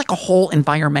thing, that was like a whole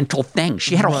environmental thing.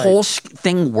 She had a whole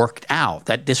thing worked out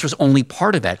that this was only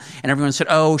part of it. And everyone said,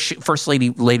 oh, First Lady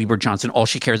Bird Johnson, all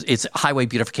she cares is highway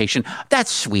beautification.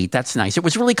 That's sweet. That's nice. It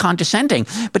was really condescending.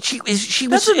 But she was...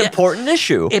 That's an important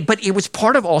issue. But it was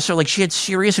part of also, like, she had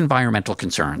serious environmental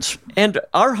concerns. And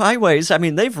our highways, I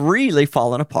mean, they've really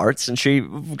fallen apart since she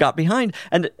got behind.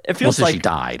 And it feels like she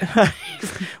died.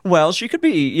 Well, she could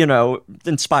be,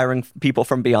 inspiring people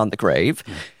from beyond the grave.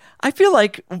 I feel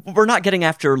like we're not getting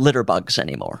after litter bugs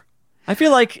anymore. I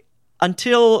feel like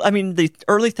until, the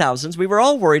early thousands, we were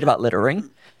all worried about littering.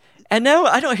 And now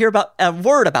I don't hear about a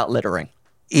word about littering.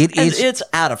 It's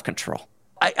out of control.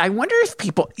 I wonder if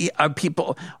people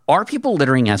are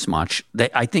littering as much.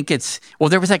 I think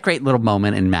there was that great little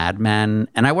moment in Mad Men,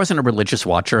 and I wasn't a religious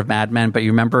watcher of Mad Men, but you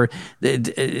remember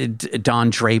Don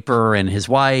Draper and his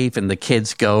wife and the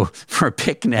kids go for a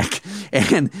picnic,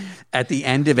 and at the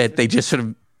end of it, they just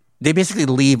they basically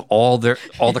leave all the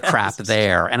crap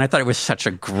there, and I thought it was such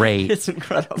a great, it's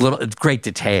incredible, great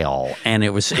detail, and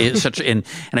it was such, and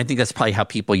I think that's probably how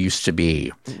people used to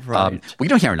be. Right. We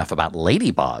don't hear enough about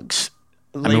ladybugs.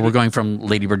 We're going from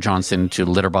Lady Bird Johnson to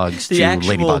litterbugs to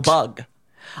ladybugs. Bug.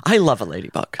 I love a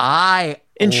ladybug.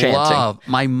 Enchanting.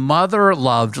 My mother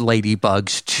loved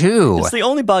ladybugs too. It's the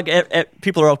only bug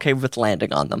people are okay with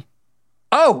landing on them.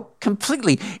 Oh,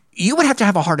 completely. You would have to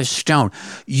have a heart of stone.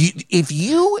 If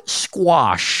you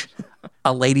squash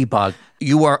a ladybug,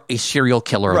 you are a serial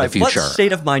killer of the future. What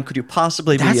state of mind could you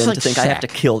possibly be in to think I have to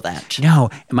kill that? No,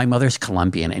 and my mother's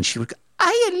Colombian, and she would go,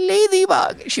 I a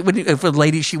ladybug. She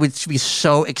would be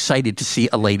so excited to see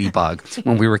a ladybug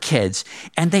when we were kids,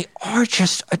 and they are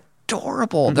just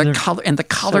adorable. The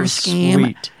color scheme,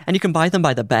 sweet. And you can buy them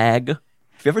by the bag.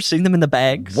 Have you ever seen them in the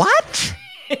bags? What?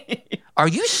 Are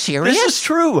you serious? This is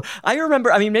true. I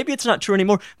remember, maybe it's not true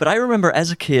anymore, but I remember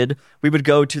as a kid, we would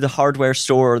go to the hardware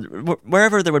store,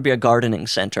 wherever there would be a gardening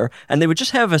center, and they would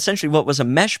just have essentially what was a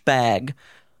mesh bag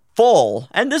full.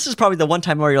 And this is probably the one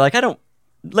time where you're like,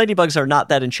 ladybugs are not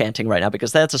that enchanting right now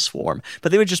because that's a swarm.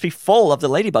 But they would just be full of the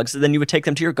ladybugs, and then you would take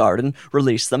them to your garden,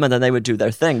 release them, and then they would do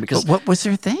their thing. Because what was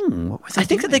their thing? I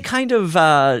think that they kind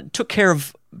of took care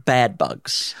of bad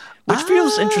bugs, which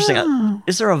feels interesting.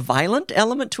 Is there a violent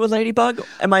element to a ladybug?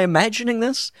 Am I imagining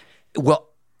this? Well,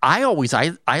 I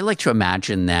like to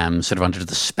imagine them sort of under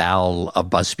the spell of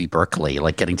Busby Berkeley,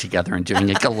 like getting together and doing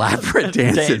like elaborate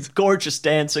dances. Gorgeous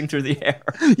dancing through the air.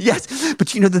 Yes. But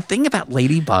the thing about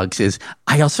ladybugs is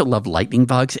I also love lightning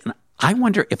bugs. And I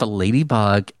wonder if a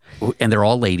ladybug, and they're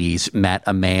all ladies, met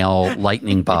a male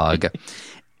lightning bug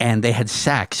and they had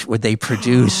sex, would they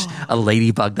produce a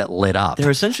ladybug that lit up? They're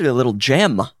essentially a little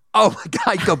gem. Oh my God,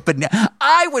 I'd go banana.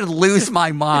 I would lose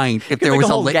my mind if there was a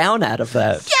whole gown out of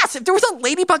that. Yes, if there was a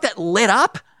ladybug that lit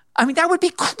up, that would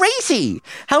be crazy.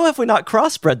 How have we not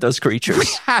crossbred those creatures? We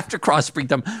have to crossbreed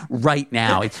them right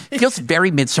now. It feels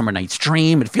very Midsummer Night's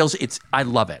Dream. I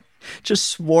love it. Just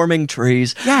swarming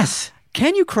trees. Yes.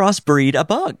 Can you crossbreed a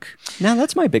bug? Now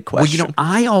that's my big question. Well,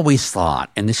 I always thought,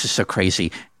 and this is so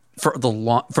crazy, for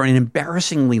an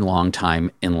embarrassingly long time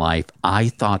in life, I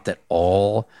thought that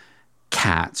all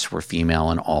cats were female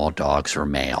and all dogs were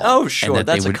male. Oh, sure.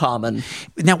 That's a common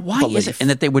Now, why belief. is it? And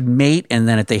that they would mate, and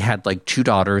then if they had like 2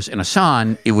 daughters and a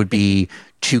son, it would be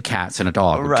 2 cats and a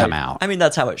dog would come out.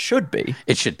 That's how it should be.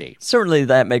 It should be. Certainly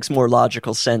that makes more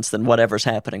logical sense than whatever's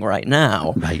happening right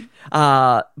now. Right.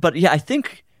 But yeah,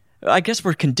 I guess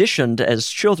we're conditioned as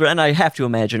children, and I have to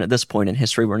imagine at this point in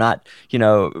history we're not,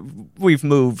 we've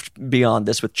moved beyond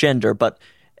this with gender, but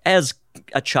as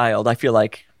a child, I feel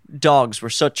like dogs were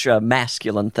such a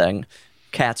masculine thing.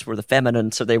 Cats were the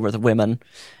feminine, so they were the women.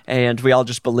 And we all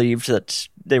just believed that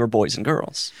they were boys and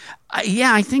girls.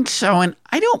 Yeah, I think so. And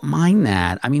I don't mind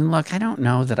that. Look, I don't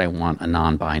know that I want a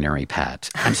non-binary pet.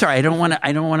 I'm sorry. I don't want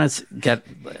to get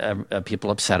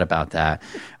people upset about that.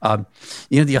 The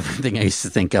other thing I used to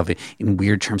think of in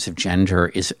weird terms of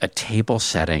gender is a table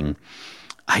setting.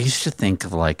 I used to think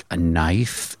of like a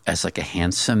knife as like a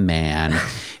handsome man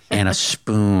and a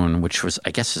spoon, which was,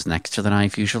 I guess, is next to the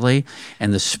knife usually.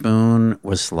 And the spoon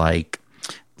was like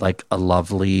like a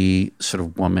lovely sort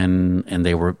of woman, and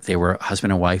they were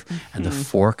husband and wife, and the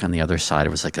fork on the other side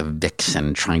was like a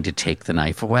vixen trying to take the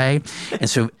knife away. And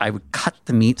so I would cut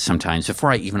the meat sometimes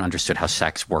before I even understood how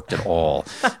sex worked at all.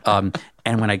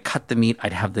 And when I cut the meat,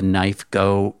 I'd have the knife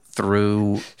go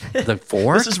through the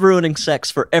fork. This is ruining sex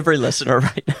for every listener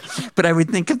right now. But I would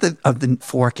think of the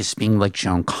fork as being like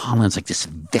Joan Collins, like this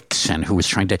vixen who was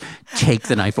trying to take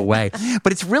the knife away.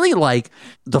 But it's really like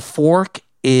the fork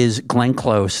is Glenn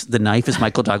Close, the knife is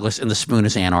Michael Douglas, and the spoon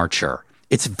is Ann Archer.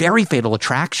 It's very Fatal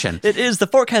Attraction. It is. The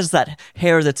fork has that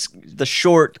hair that's the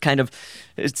short kind of,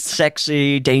 it's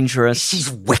sexy, dangerous. She's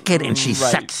wicked and she's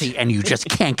sexy, and you just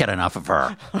can't get enough of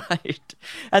her. Right.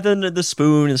 And then the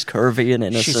spoon is curvy and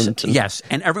innocent. Yes.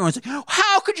 And everyone's like,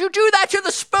 how could you do that to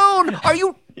the spoon? Are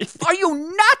you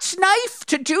nuts, knife,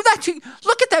 to do that to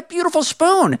look at that beautiful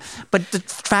spoon? But the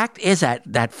fact is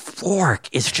that fork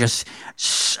is just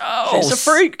so... She's a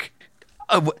freak.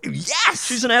 Yes.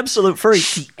 She's an absolute freak.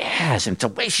 She is. And the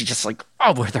way she just like,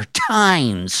 with her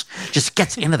tines, just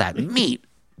gets into that meat.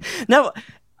 Now,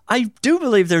 I do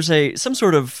believe there's some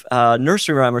sort of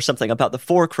nursery rhyme or something about the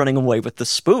fork running away with the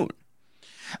spoon.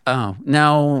 Oh,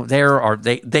 no, they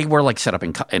were like set up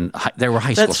they were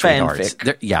high school sweethearts.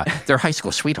 They're high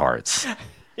school sweethearts.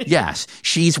 Yes.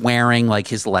 She's wearing like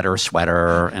his leather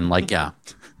sweater and like, yeah.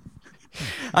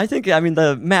 I mean,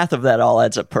 the math of that all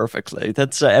adds up perfectly.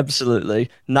 That's absolutely.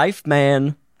 Knife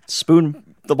man,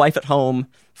 spoon, the wife at home,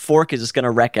 fork is going to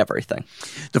wreck everything.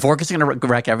 The fork is going to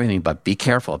wreck everything, but be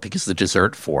careful because the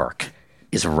dessert fork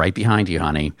is right behind you,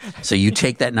 honey. So you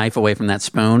take that knife away from that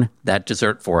spoon, that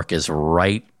dessert fork is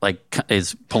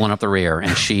is pulling up the rear,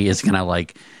 and she's going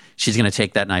to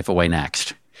take that knife away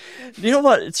next. You know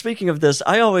what? Speaking of this,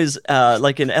 I always,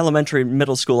 like in elementary,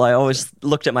 middle school, I always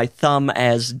looked at my thumb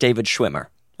as David Schwimmer.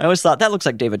 I always thought, that looks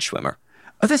like David Schwimmer.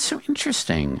 Oh, that's so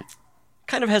interesting.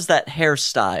 Kind of has that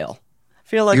hairstyle. I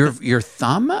feel like... Your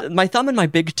thumb? My thumb and my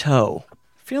big toe.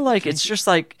 I feel like it's just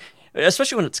like...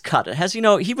 Especially when it's cut. It has,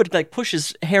 he would like push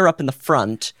his hair up in the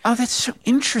front. Oh, that's so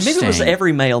interesting. Maybe it was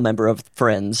every male member of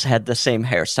Friends had the same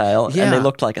hairstyle, and they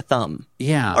looked like a thumb.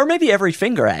 Yeah. Or maybe every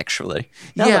finger, actually,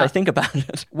 now that I think about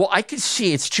it. Well, I could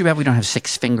see, it's too bad we don't have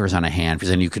 6 fingers on a hand, because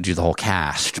then you could do the whole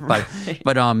cast. But,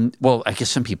 well, I guess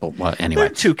some people, well, anyway.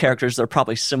 There are 2 characters that are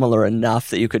probably similar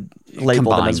enough that you could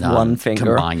label them as one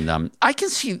finger. Combine them. I can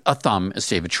see a thumb as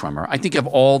David Schwimmer. I think of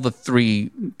all the 3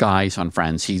 guys on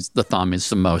Friends, the thumb is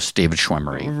the most David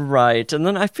Schwimmery. Right. And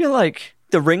then I feel like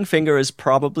the ring finger is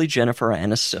probably Jennifer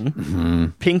Aniston. Mm-hmm.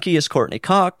 Pinky is Courtney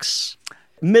Cox.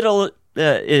 Middle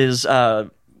is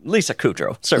Lisa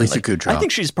Kudrow, certainly. Lisa Kudrow. I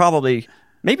think she's probably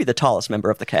maybe the tallest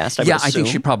member of the cast, I would assume. I think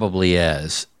she probably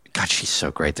is. God, she's so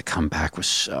great. The comeback was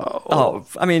so... Oh,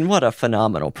 I mean, what a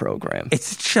phenomenal program.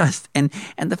 It's just... And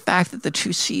the fact that the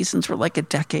 2 seasons were like a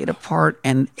decade apart,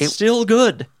 and it's still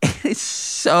good. It is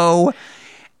so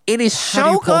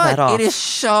good. It is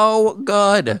so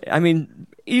good. I mean,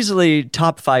 easily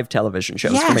top 5 television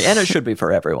shows for me, and it should be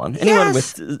for everyone. Anyone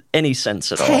with any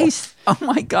sense at all. Oh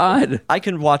my God. I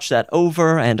can watch that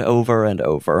over and over and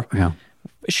over. Yeah.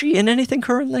 Is she in anything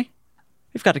currently?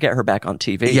 We've got to get her back on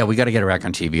TV. Yeah, we got to get her back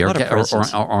on TV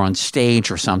or on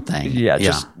stage or something. Yeah, it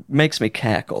just makes me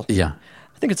cackle. Yeah.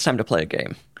 I think it's time to play a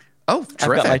game. Oh, terrific.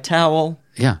 I've got my towel.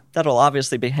 Yeah. That'll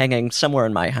obviously be hanging somewhere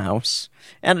in my house.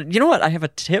 And you know what? I have a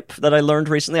tip that I learned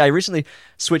recently. I recently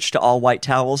switched to all white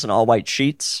towels and all white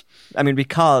sheets. I mean,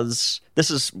 because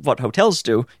this is what hotels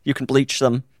do. You can bleach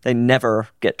them. They never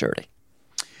get dirty.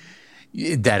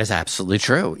 That is absolutely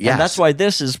true. Yes. And that's why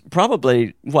this is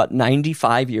probably,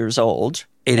 95 years old.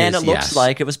 It looks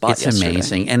like it was bought yesterday.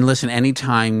 It's amazing. And listen,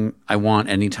 anytime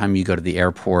you go to the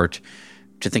airport,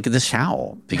 to think of this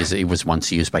towel, because it was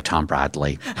once used by Tom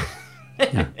Bradley,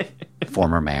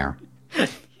 former mayor.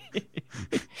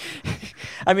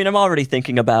 I mean, I'm already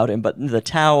thinking about him, but the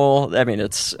towel,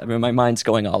 my mind's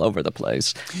going all over the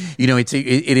place.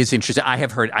 It is interesting. I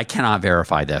have heard, I cannot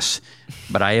verify this,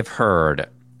 but I have heard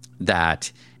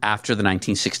that after the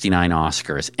 1969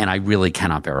 Oscars, and I really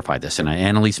cannot verify this, and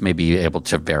Annalise may be able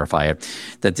to verify it,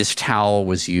 that this towel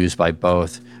was used by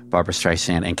both Barbra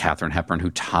Streisand and Katharine Hepburn, who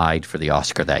tied for the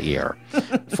Oscar that year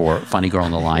for Funny Girl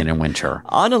in the Lion in Winter.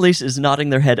 Annalise is nodding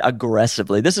their head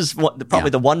aggressively. This is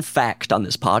probably the one fact on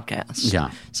this podcast.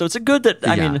 Yeah. So it's a good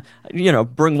that,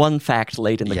 bring one fact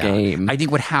late in the game. I think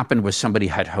what happened was somebody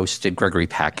had hosted, Gregory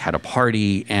Peck had a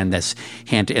party, and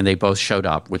and they both showed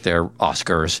up with their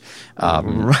Oscars,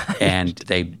 and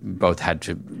they both had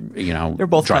to, they're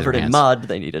both covered in mud.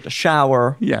 They needed a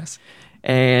shower. Yes.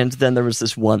 And then there was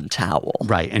this one towel.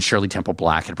 Right. And Shirley Temple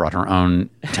Black had brought her own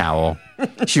towel.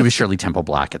 She was Shirley Temple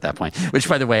Black at that point, which,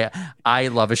 by the way, I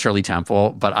love a Shirley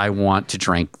Temple, but I want to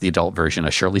drink the adult version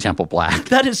of Shirley Temple Black.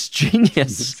 That is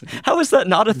genius. How is that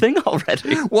not a thing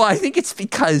already? Well, I think it's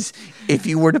because if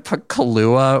you were to put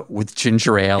Kahlua with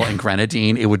ginger ale and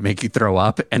grenadine, it would make you throw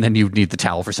up, and then you'd need the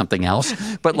towel for something else.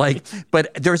 But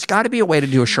there's got to be a way to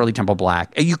do a Shirley Temple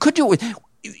Black. You could do it with...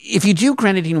 If you do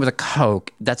grenadine with a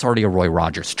Coke, that's already a Roy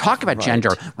Rogers. Talk about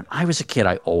gender. When I was a kid,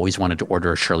 I always wanted to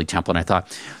order a Shirley Temple, and I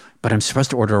thought, but I'm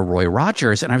supposed to order a Roy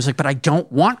Rogers. And I was like, but I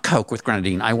don't want Coke with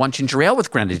grenadine. I want ginger ale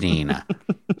with grenadine.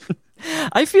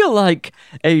 I feel like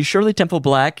a Shirley Temple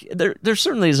Black, there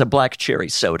certainly is a black cherry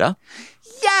soda.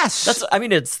 Yes.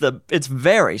 It's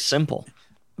very simple.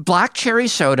 Black cherry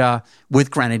soda with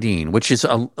grenadine, which is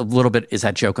a little bit, is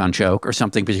that joke on joke or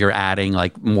something because you're adding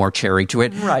like more cherry to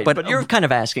it? Right, but you're kind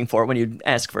of asking for it when you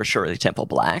ask for a Shirley Temple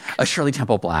Black. A Shirley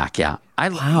Temple Black, yeah.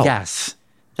 Wow. Yes.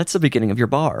 That's the beginning of your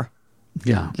bar.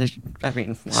 Yeah. I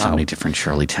mean, wow. So many different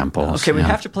Shirley Temples. Okay, we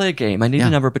have to play a game. I need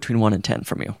a number between 1 and 10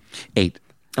 from you. 8.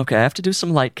 Okay, I have to do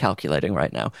some light calculating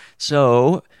right now.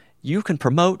 So you can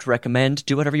promote, recommend,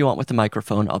 do whatever you want with the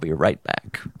microphone. I'll be right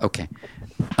back. Okay.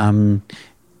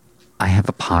 I have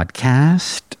a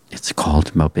podcast. It's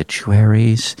called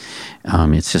Mobituaries.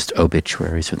 It's just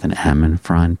obituaries with an M in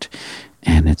front.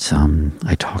 And it's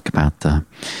I talk about the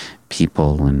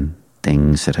people and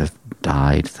things that have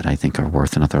died that I think are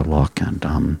worth another look. And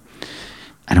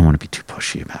I don't want to be too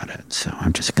pushy about it. So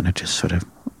I'm just going to sort of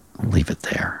leave it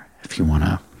there if you want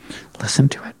to listen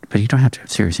to it. But you don't have to.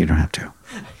 Seriously, you don't have to.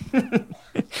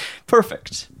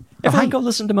 Perfect. Everyone Hi. go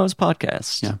listen to Mo's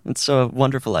podcast. Yeah. It's a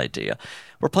wonderful idea.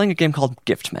 We're playing a game called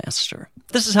Gift Master.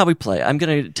 This is how we play. I'm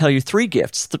going to tell you 3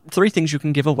 gifts, 3 things you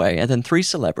can give away, and then 3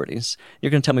 celebrities. You're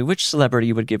going to tell me which celebrity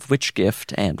you would give which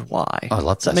gift and why. Oh, I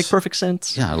love Does that this. make perfect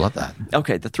sense? Yeah, I love that.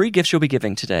 Okay, the 3 gifts you'll be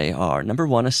giving today are, number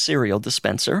 1, a cereal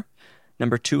dispenser,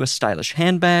 number 2, a stylish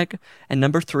handbag, and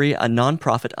number 3, a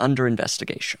nonprofit under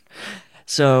investigation.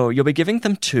 So you'll be giving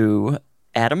them to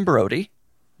Adam Brody,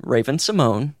 Raven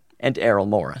Simone, and Errol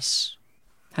Morris.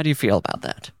 How do you feel about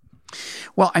that?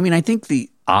 Well, I mean, I think the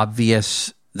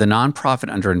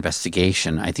nonprofit under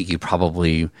investigation, I think you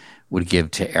probably would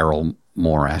give to Errol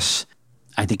Morris.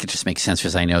 I think it just makes sense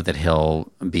because I know that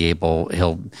he'll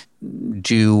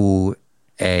do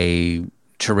a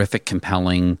terrific,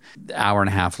 compelling,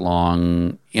 hour-and-a-half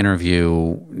long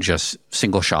interview, just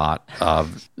single shot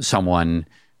of someone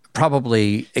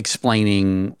probably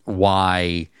explaining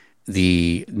why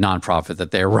the nonprofit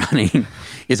that they're running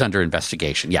is under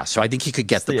investigation. Yeah, so I think he could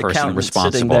get the person accountant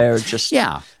responsible. sitting there, just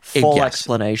full yes,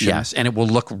 explanation. Yes, and it will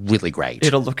look really great.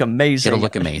 It'll look amazing. It'll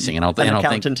look amazing, and I'll An think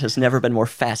accountant has never been more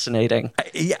fascinating.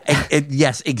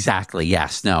 yes, exactly.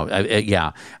 Yes, no,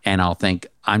 yeah, and I'll think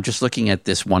I'm just looking at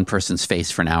this one person's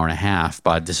face for an hour and a half,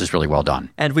 but this is really well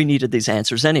done. And we needed these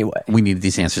answers anyway.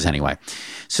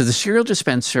 So the cereal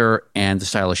dispenser and the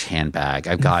stylish handbag.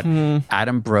 I've got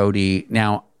Adam Brody.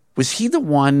 Now, was he the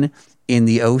one in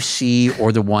the OC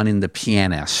or the one in The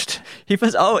Pianist? He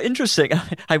was, interesting.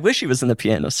 I wish he was in The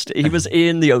Pianist. He was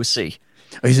in the OC.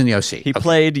 Oh, he's in the OC. He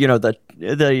played,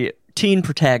 the teen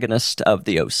protagonist of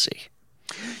the OC.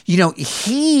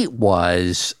 He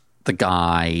was the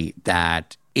guy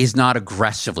that is not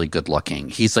aggressively good looking.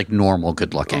 He's like normal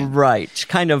good looking. Right.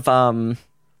 Kind of a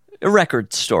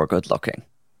record store good looking.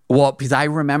 Well, because I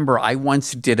remember I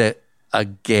once did a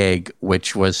gig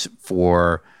which was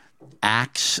for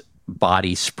Axe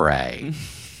body spray.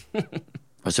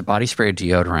 Was it body spray or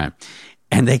deodorant?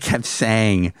 And they kept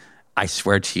saying, I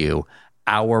swear to you,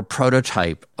 our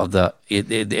prototype of and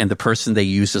the person they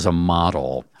used as a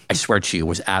model, I swear to you,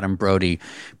 was Adam Brody,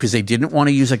 because they didn't want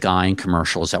to use a guy in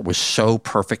commercials that was so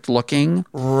perfect looking,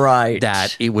 right,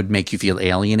 that it would make you feel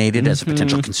alienated as a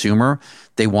potential consumer.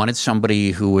 They wanted somebody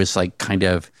who was like kind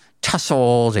of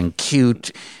tussled and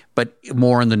cute, but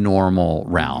more in the normal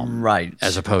realm, right,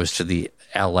 as opposed to the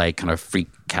LA kind of freak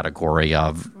category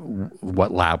of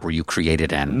what lab were you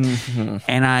created in.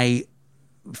 And I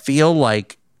feel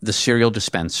like the cereal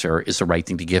dispenser is the right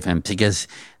thing to give him because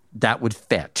that would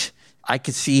fit. I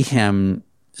could see him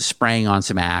spraying on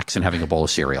some Axe and having a bowl of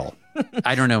cereal.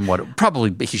 I don't know what.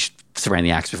 Probably he should spray on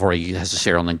the Axe before he has the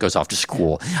cereal and then goes off to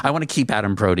school. I want to keep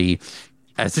Adam Brody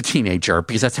as a teenager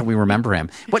because that's how we remember him.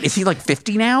 What, is he like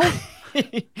 50 now?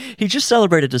 He just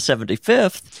celebrated his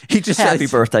 75th. Happy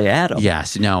birthday, Adam.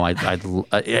 Yes. No,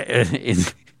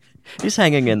 he's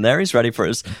hanging in there. He's ready for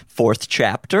his 4th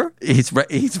chapter. He's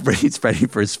ready for his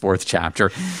 4th chapter.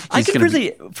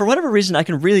 For whatever reason, I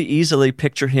can really easily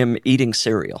picture him eating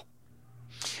cereal.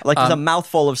 Like with a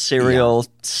mouthful of cereal,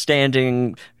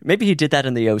 standing. Maybe he did that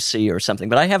in the OC or something.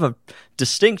 But I have a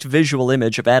distinct visual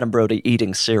image of Adam Brody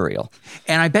eating cereal.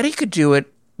 And I bet he could do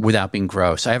it without being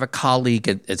gross. I have a colleague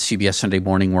at CBS Sunday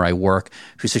Morning where I work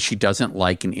who says she doesn't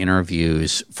like in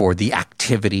interviews for the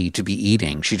activity to be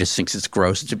eating. She just thinks it's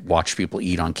gross to watch people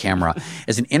eat on camera.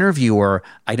 As an interviewer,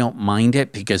 I don't mind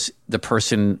it because the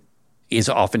person is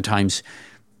oftentimes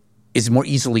is more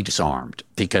easily disarmed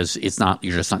because it's not,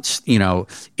 you're just not,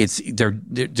 it's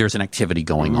there's an activity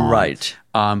going on. Right.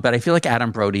 But I feel like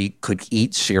Adam Brody could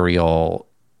eat cereal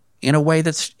in a way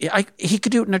he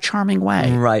could do it in a charming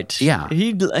way. Right. Yeah.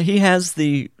 He has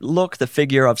the look, the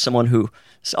figure of someone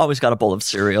who's always got a bowl of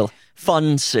cereal,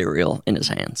 fun cereal in his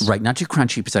hands. Right. Not too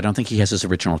crunchy because I don't think he has his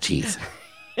original teeth.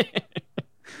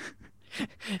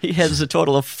 He has a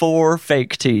total of 4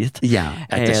 fake teeth. Yeah,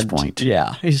 at this point.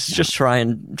 Yeah, he's just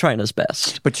trying his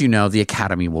best. But the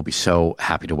Academy will be so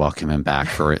happy to welcome him back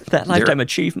for that lifetime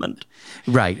achievement.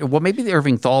 Right. Well, maybe the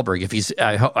Irving Thalberg, if he's,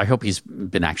 I hope he's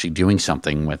been actually doing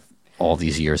something with all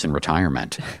these years in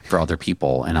retirement for other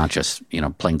people and not just,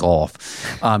 playing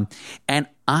golf. And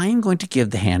I'm going to give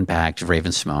the handbag to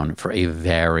Raven-Symoné for a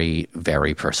very,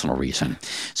 very personal reason.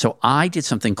 So I did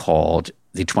something called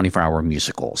the 24-hour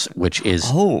musicals, which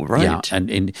is right,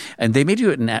 and they may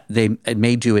do it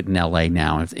in LA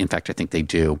now. In fact, I think they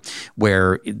do.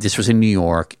 Where this was in New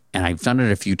York, and I've done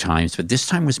it a few times, but this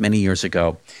time was many years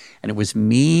ago, and it was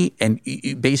me. And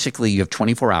basically, you have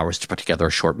 24 hours to put together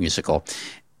a short musical,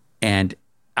 and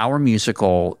our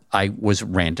musical, I was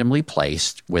randomly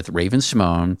placed with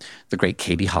Raven-Symoné, the great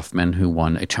Katie Huffman, who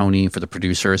won a Tony for the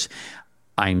producers.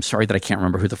 I'm sorry that I can't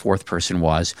remember who the 4th person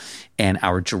was. And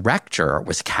our director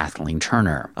was Kathleen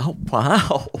Turner. Oh,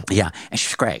 wow. Yeah, and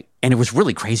she's great. And it was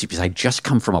really crazy because I'd just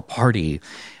come from a party.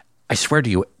 I swear to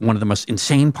you, one of the most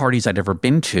insane parties I'd ever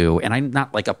been to. And I'm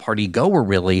not like a party goer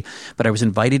really, but I was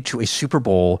invited to a Super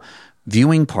Bowl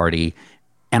viewing party.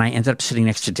 And I ended up sitting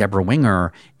next to Deborah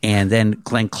Winger. And then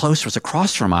Glenn Close was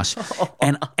across from us.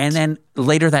 And then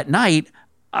later that night,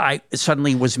 I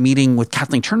suddenly was meeting with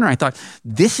Kathleen Turner. I thought,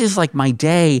 this is like my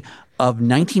day of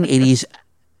 1980s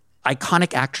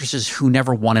iconic actresses who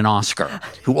never won an Oscar,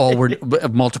 who all were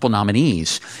multiple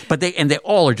nominees. But they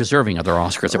all are deserving of their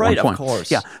Oscars at one point. Of course.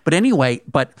 Yeah. But anyway,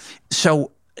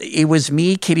 so it was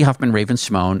me, Katie Huffman,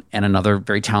 Raven-Symoné, and another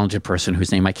very talented person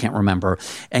whose name I can't remember.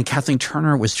 And Kathleen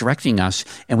Turner was directing us,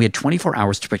 and we had 24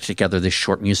 hours to put together this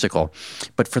short musical.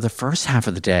 But for the first half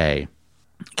of the day,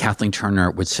 Kathleen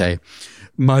Turner would say,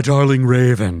 "My darling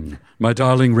Raven, my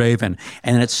darling Raven."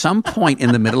 And then at some point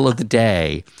in the middle of the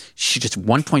day, she just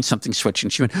one point something switched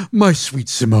and she went, "My sweet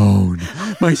Simone,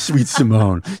 my sweet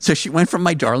Simone." So she went from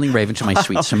my darling Raven to my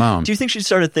sweet Simone. Do you think she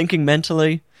started thinking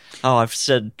mentally, oh, I've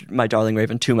said my darling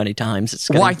Raven too many times?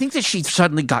 Well, I think that she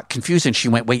suddenly got confused and she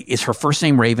went, wait, is her first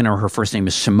name Raven or her first name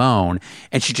is Simone?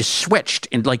 And she just switched.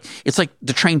 And it's like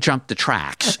the train jumped the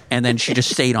tracks and then she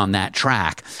just stayed on that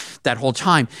track that whole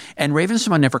time. And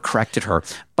Raven-Symoné never corrected her.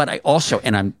 But I also,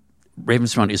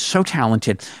 Raven-Symoné is so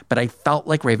talented, but I felt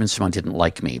like Raven-Symoné didn't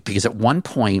like me because at one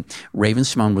point,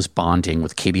 Raven-Symoné was bonding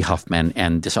with Katie Huffman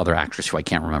and this other actress who I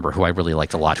can't remember, who I really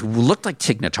liked a lot, who looked like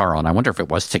Tig Notaro. And I wonder if it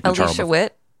was Tig Notaro. Alicia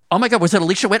Witt. Oh my God, was it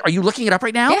Alicia Witt? Are you looking it up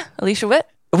right now? Yeah, Alicia Witt.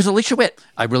 It was Alicia Witt.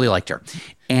 I really liked her.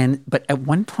 But at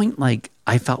one point,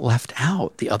 I felt left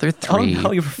out. The other three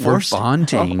were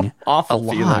bonding a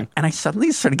lot. Feeling. And I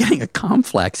suddenly started getting a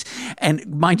complex. And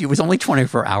mind you, it was only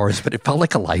 24 hours, but it felt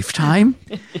like a lifetime.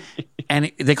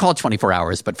 And they call it 24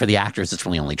 hours, but for the actors, it's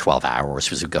really only 12 hours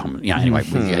because we go home. Anyway,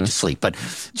 we had to sleep. But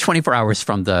 24 hours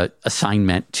from the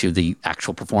assignment to the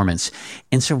actual performance.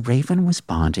 And so Raven was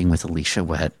bonding with Alicia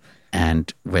Witt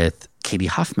and with Katie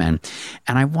Huffman,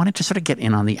 and I wanted to sort of get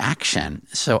in on the action.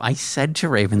 So I said to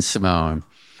Raven-Symoné,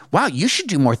 wow, you should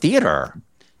do more theater.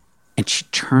 And she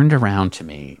turned around to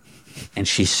me and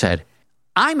she said,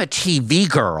 I'm a TV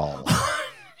girl.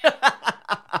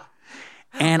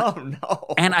 And, oh,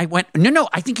 no. And I went, no,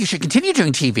 I think you should continue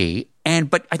doing TV,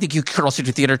 but I think you could also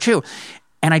do theater too.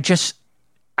 And I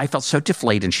felt so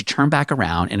deflated, and she turned back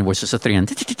around, and it was just a three, and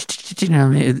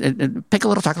pick a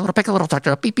little, talk a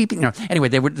little, beep, beep, Anyway,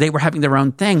 they were having their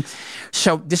own thing.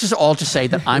 So this is all to say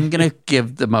that I'm going to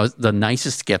give the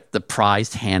nicest gift, the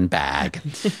prized handbag,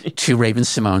 to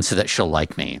Raven-Symoné so that she'll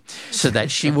like me, so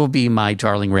that she will be my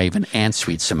darling Raven and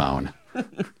sweet Simone.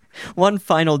 One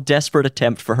final desperate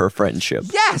attempt for her friendship.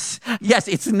 Yes.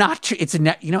 It's not too. It's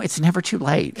never too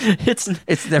late.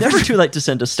 It's never too late to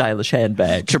send a stylish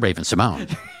handbag to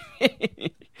Raven-Symoné.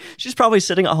 She's probably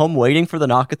sitting at home waiting for the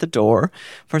knock at the door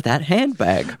for that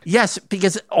handbag. Yes,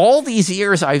 because all these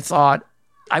years I thought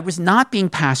I was not being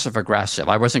passive aggressive.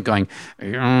 I wasn't going,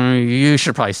 you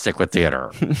should probably stick with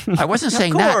theater. I wasn't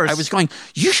saying that. I was going,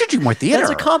 you should do more theater.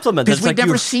 That's a compliment. Because That's we'd like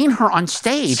never seen her on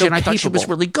stage, so and I thought she was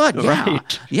capable. really good. Yeah.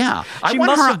 Right. Yeah. She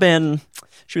must have been.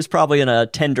 She was probably in a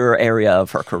tender area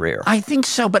of her career. I think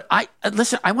so, but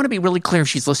listen, I want to be really clear if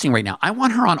she's listening right now. I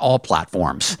want her on all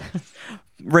platforms.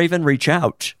 Raven, reach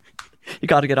out. You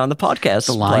got to get on the podcast.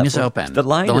 The line is open. The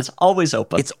line is always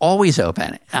open. It's always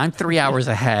open. I'm 3 hours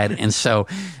ahead, and so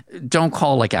don't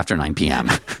call like after 9 p.m.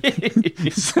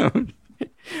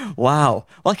 Wow.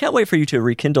 Well, I can't wait for you to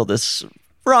rekindle this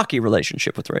rocky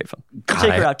relationship with Raven.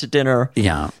 Take her out to dinner.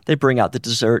 Yeah. They bring out the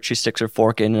dessert. She sticks her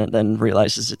fork in and then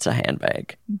realizes it's a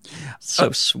handbag.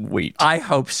 So sweet. I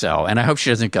hope so, and I hope she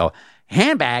doesn't go,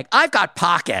 handbag? I've got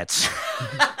pockets.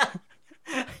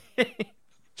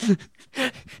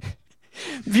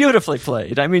 Beautifully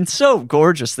played. I mean, so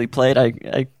gorgeously played.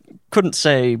 I couldn't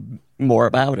say more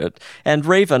about it. And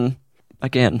Raven,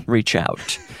 again, reach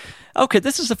out. Okay,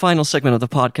 this is the final segment of the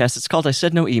podcast. It's called I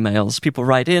Said No Emails. People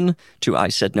write in to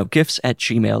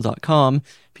isaidnogifts@gmail.com.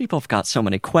 People have got so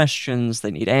many questions.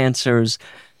 They need answers.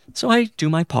 So I do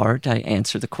my part. I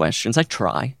answer the questions. I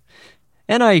try.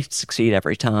 And I succeed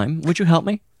every time. Would you help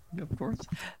me? Of course.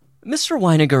 Mr.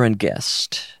 Weiniger and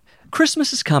guest.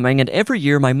 Christmas is coming, and every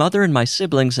year my mother and my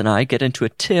siblings and I get into a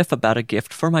tiff about a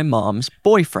gift for my mom's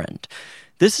boyfriend.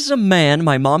 This is a man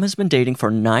my mom has been dating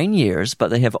for 9 years, but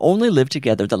they have only lived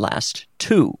together the last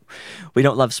 2. We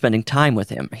don't love spending time with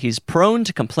him. He's prone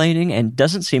to complaining and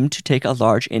doesn't seem to take a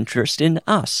large interest in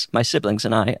us, my siblings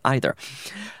and I, either.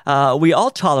 We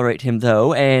all tolerate him,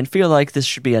 though, and feel like this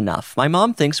should be enough. My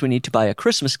mom thinks we need to buy a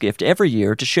Christmas gift every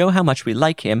year to show how much we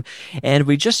like him, and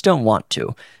we just don't want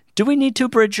to. Do we need to,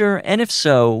 Bridger? And if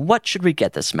so, what should we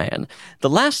get this man? The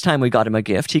last time we got him a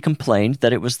gift, he complained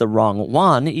that it was the wrong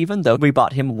one, even though we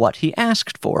bought him what he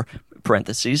asked for,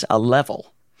 parentheses, a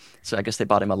level. So I guess they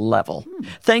bought him a level.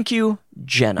 Thank you,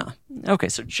 Jenna. Okay,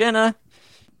 so Jenna,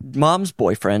 mom's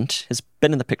boyfriend, has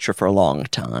been in the picture for a long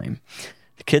time.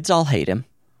 The kids all hate him.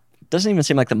 Doesn't even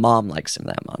seem like the mom likes him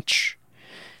that much.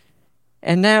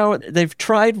 And now they've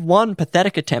tried one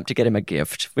pathetic attempt to get him a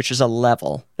gift, which is a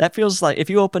level. That feels like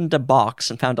if you opened a box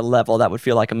and found a level, that would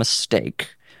feel like a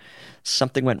mistake.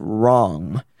 Something went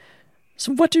wrong.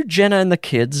 So what do Jenna and the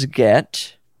kids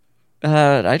get?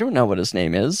 I don't know what his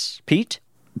name is. Pete?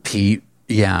 Pete,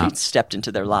 yeah. Pete stepped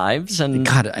into their lives and...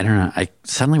 God, I don't know. I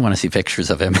suddenly want to see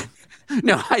pictures of him.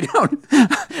 No, I don't.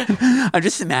 I'm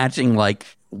just imagining, like,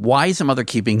 why is the mother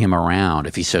keeping him around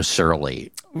if he's so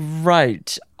surly?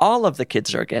 Right. All of the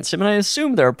kids are against him, and I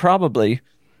assume there are probably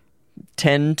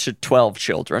 10 to 12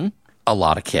 children. A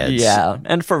lot of kids. Yeah,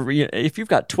 and if you've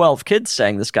got 12 kids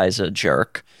saying this guy's a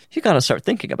jerk, you got to start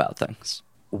thinking about things.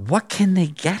 What can they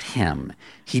get him?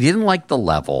 He didn't like the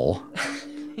level.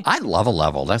 I love a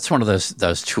level. That's one of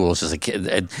those tools as a kid.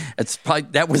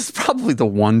 That was probably the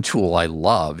one tool I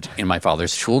loved in my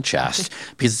father's tool chest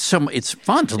because it's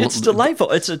fun to. It's delightful.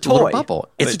 It's a toy. Little bubble.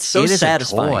 It's so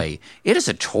satisfying. A toy. It is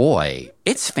a toy.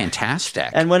 It's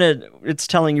fantastic. And when it's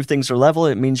telling you things are level,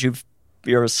 it means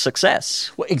you're a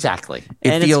success. Well, exactly.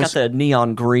 It's got the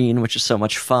neon green, which is so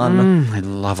much fun. I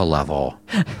love a level.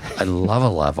 I love a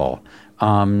level.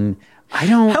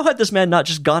 How had this man not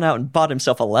just gone out and bought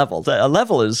himself a level? A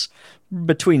level is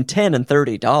between $10 and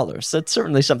 $30. That's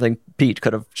certainly something Pete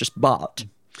could have just bought.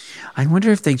 I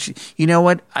wonder if you know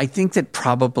what? I think that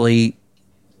probably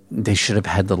they should have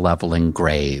had the level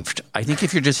engraved. I think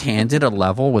if you're just handed a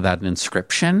level without an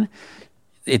inscription,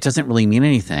 it doesn't really mean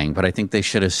anything. But I think they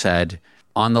should have said,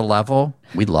 on the level,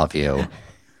 we love you.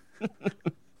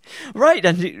 Right,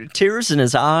 and tears in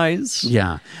his eyes.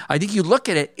 Yeah. I think you look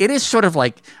at it, it is sort of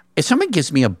like, if someone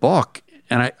gives me a book,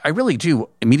 and I really do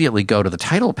immediately go to the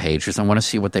title page because I want to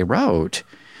see what they wrote.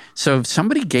 So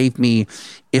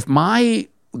if my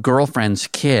girlfriend's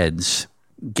kids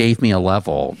gave me a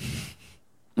level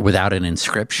without an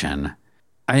inscription,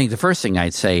 I think the first thing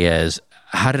I'd say is,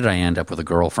 how did I end up with a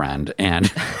girlfriend? And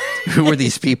who are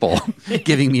these people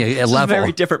giving me a level? It's a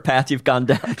very different path you've gone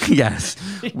down. Yes.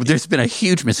 There's been a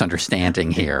huge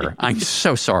misunderstanding here. I'm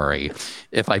so sorry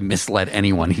if I misled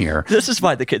anyone here. This is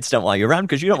why the kids don't want you around,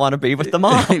 because you don't want to be with the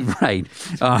mom. Right.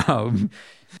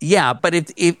 Yeah,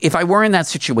 but if I were in that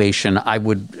situation, I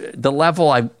would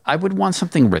want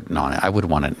something written on it. I would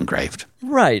want it engraved.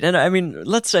 Right. And I mean,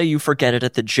 let's say you forget it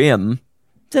at the gym.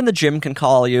 Then the gym can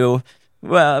call you.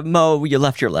 Well, Mo, you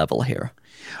left your level here.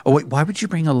 Oh, wait, why would you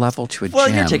bring a level to a gym? Well,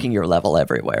 you're taking your level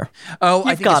everywhere. Oh,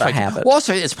 You've got to have it. Well,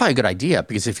 also, it's probably a good idea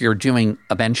because if you're doing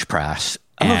a bench press,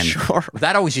 and sure.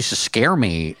 that always used to scare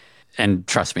me and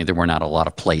trust me, there were not a lot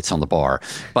of plates on the bar.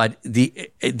 But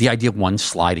the idea of one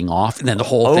sliding off and then the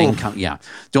whole thing the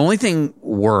only thing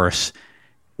worse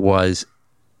was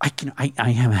I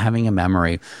am having a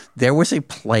memory. There was a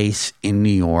place in New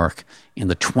York in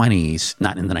the 20s,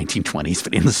 not in the 1920s,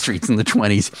 but in the streets in the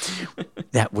 20s,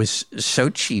 that was so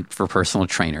cheap for personal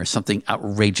trainers, something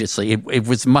outrageously.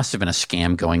 It must have been a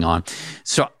scam going on.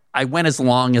 So I went as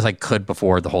long as I could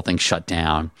before the whole thing shut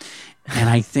down. And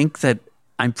I think that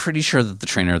I'm pretty sure that the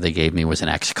trainer they gave me was an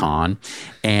ex-con.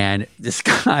 And this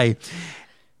guy,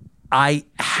 I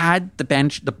had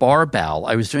the barbell.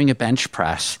 I was doing a bench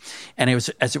press, and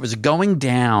as it was going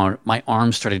down, my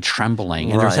arms started trembling,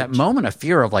 and there was that moment of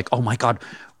fear of like, oh my God,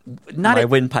 my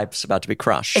windpipe's about to be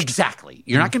crushed. Exactly.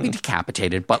 You're not going to be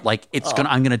decapitated, but like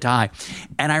I'm going to die.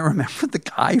 And I remember the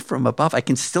guy from above. I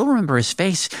can still remember his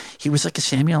face. He was like a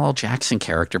Samuel L. Jackson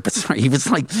character, but sorry, he was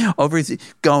like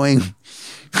going.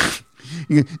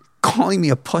 Calling me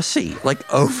a pussy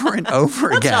like over and over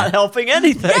again. That's not helping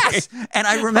anything. Yes. And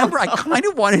I remember I kind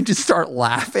of wanted to start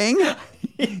laughing.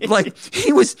 Like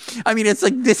he was, I mean, it's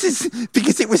like, this is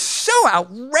because it was so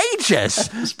outrageous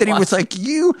that he was like,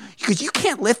 because you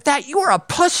can't lift that. You are a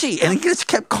pussy. And he just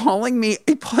kept calling me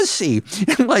a pussy.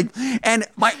 And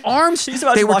my arms,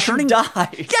 they were turning, die.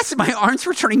 Yes. My arms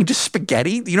were turning into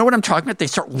spaghetti. You know what I'm talking about? They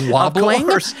start wobbling. Of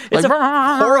course. It's a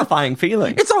horrifying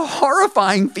feeling. It's a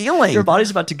horrifying feeling. Your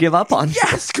body's about to give up on you.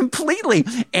 Yes, completely.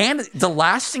 And the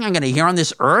last thing I'm going to hear on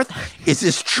this earth is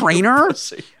this trainer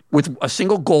with a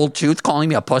single gold tooth calling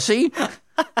me a pussy.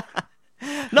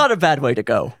 Not a bad way to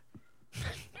go.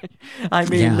 I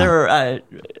mean, there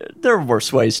are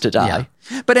worse ways to die.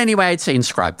 Yeah. But anyway, I'd say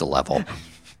inscribe the level.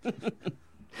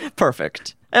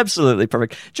 Perfect. Absolutely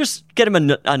perfect. Just get him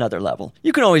another level.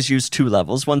 You can always use 2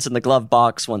 levels. One's in the glove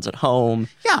box, one's at home.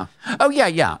 Yeah. Oh,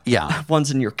 yeah.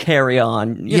 One's in your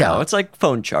carry-on. You know, it's like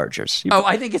phone chargers.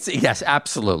 I think yes,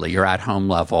 absolutely. Your at-home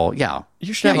level. Yeah.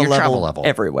 You should have a travel level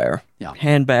everywhere. Yeah.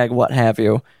 Handbag, what have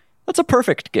you. That's a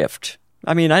perfect gift.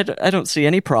 I mean, I don't see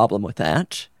any problem with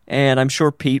that. And I'm sure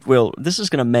Pete this is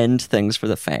going to mend things for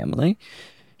the family.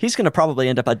 He's going to probably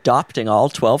end up adopting all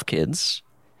 12 kids.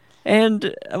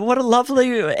 And what a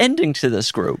lovely ending to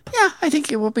this group. Yeah, I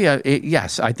think it will be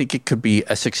yes, I think it could be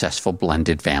a successful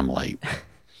blended family.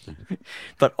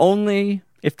 But only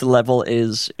if the level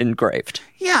is engraved.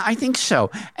 Yeah, I think so.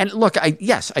 And look, I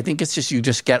think it's just you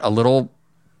just get a little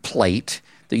plate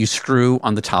that you screw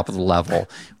on the top of the level,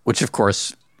 which of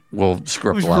course will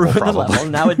screw up the level probably.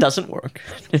 Now it doesn't work.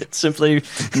 It's simply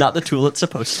not the tool it's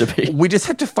supposed to be. We just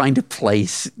have to find a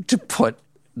place to put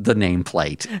the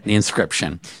nameplate, the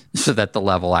inscription, so that the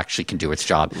level actually can do its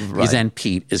job. Right. Because then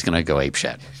Pete is going to go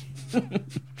apeshit.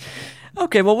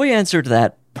 Okay, well, we answered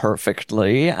that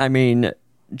perfectly. I mean,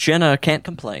 Jenna can't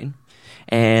complain.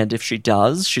 And if she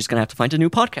does, she's going to have to find a new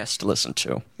podcast to listen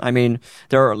to. I mean,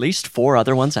 there are at least 4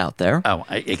 other ones out there. Oh,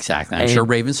 exactly. I'm sure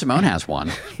Raven Simone has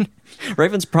one.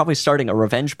 Raven's probably starting a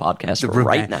revenge podcast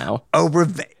right now. Oh,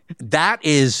 that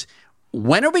is...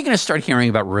 When are we going to start hearing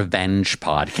about revenge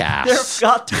podcasts?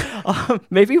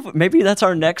 Maybe that's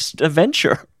our next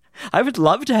adventure. I would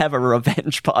love to have a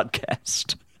revenge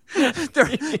podcast.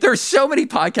 There are so many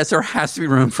podcasts. There has to be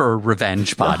room for a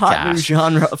revenge podcast. Hot new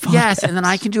genre of podcast. Yes, and then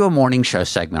I can do a morning show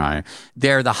segment on it.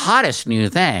 They're the hottest new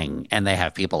thing, and they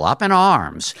have people up in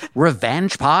arms.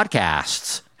 Revenge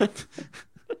podcasts.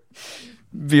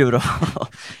 Beautiful.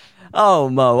 Oh,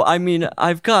 Mo, I mean,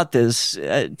 I've got this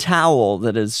towel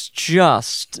that is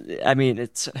just, I mean,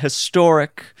 it's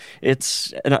historic.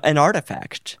 It's an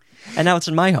artifact. And now it's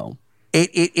in my home.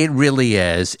 It really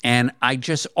is. And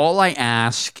all I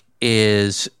ask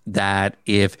is that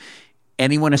if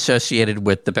anyone associated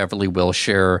with the Beverly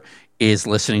Wilshire is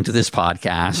listening to this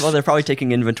podcast. Well, they're probably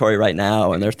taking inventory right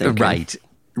now and they're thinking, right.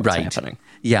 What's happening?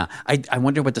 Yeah, I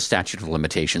wonder what the statute of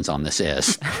limitations on this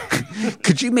is.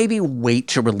 Could you maybe wait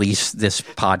to release this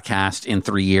podcast in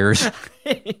 3 years?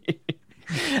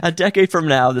 A decade from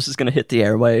now, this is going to hit the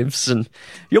airwaves, and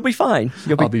you'll be fine.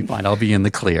 I'll be fine. I'll be in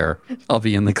the clear.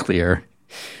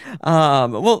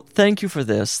 Well, thank you for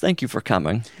this. Thank you for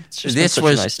coming. This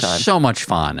was a nice time. So much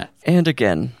fun. And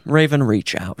again, Raven,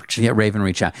 reach out. Yeah, Raven,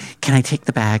 reach out. Can I take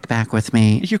the bag back with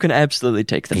me? You can absolutely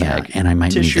take the bag. And I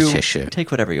might need the tissue.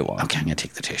 Take whatever you want. Okay, I'm going to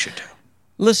take the tissue too.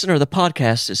 Listener, the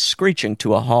podcast is screeching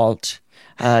to a halt.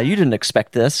 You didn't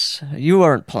expect this. You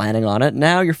weren't planning on it.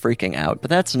 Now you're freaking out. But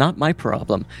that's not my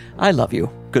problem. I love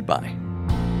you. Goodbye.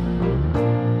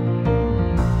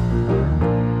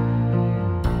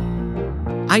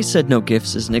 I Said No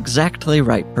Gifts is an Exactly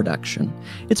Right production.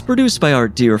 It's produced by our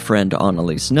dear friend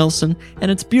Annalise Nilsson, and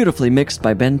it's beautifully mixed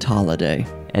by Ben Tolliday.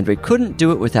 and we couldn't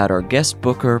do it without our guest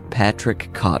booker, Patrick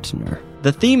Kottner.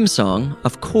 The theme song,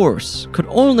 of course, could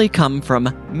only come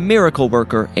from miracle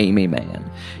worker Amy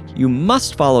Mann. You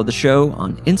must follow the show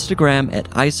on Instagram at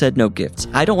I Said No Gifts.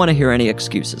 I don't want to hear any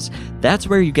excuses. That's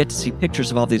where you get to see pictures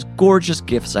of all these gorgeous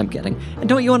gifts I'm getting. And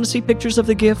don't you want to see pictures of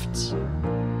the gifts?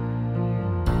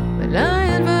 When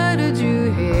I invited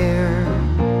you here,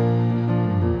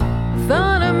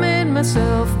 thought I made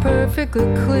myself perfectly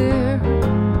clear.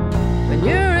 When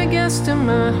you're a guest in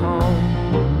my home,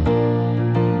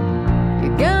 you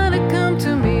gotta come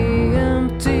to me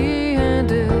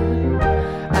empty-handed.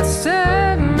 I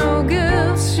said no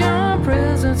gifts, your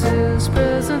presence is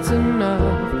presence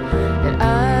enough. And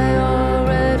I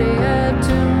already had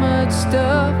too much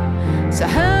stuff. So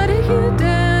how do you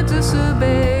dare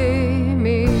disobey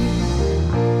me?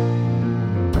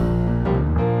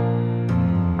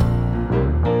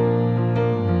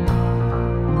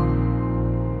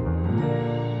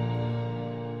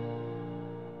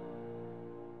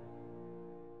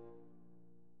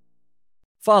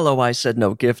 Follow I Said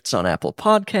No Gifts on Apple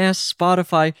Podcasts,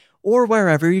 Spotify, or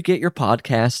wherever you get your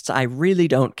podcasts. I really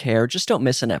don't care. Just don't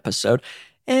miss an episode.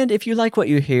 And if you like what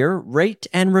you hear, rate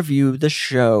and review the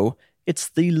show. It's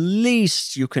the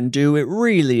least you can do. It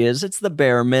really is. It's the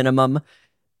bare minimum.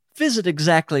 Visit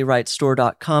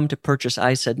exactlyrightstore.com to purchase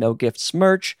I Said No Gifts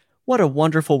merch. What a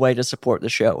wonderful way to support the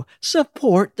show.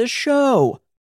 Support the show!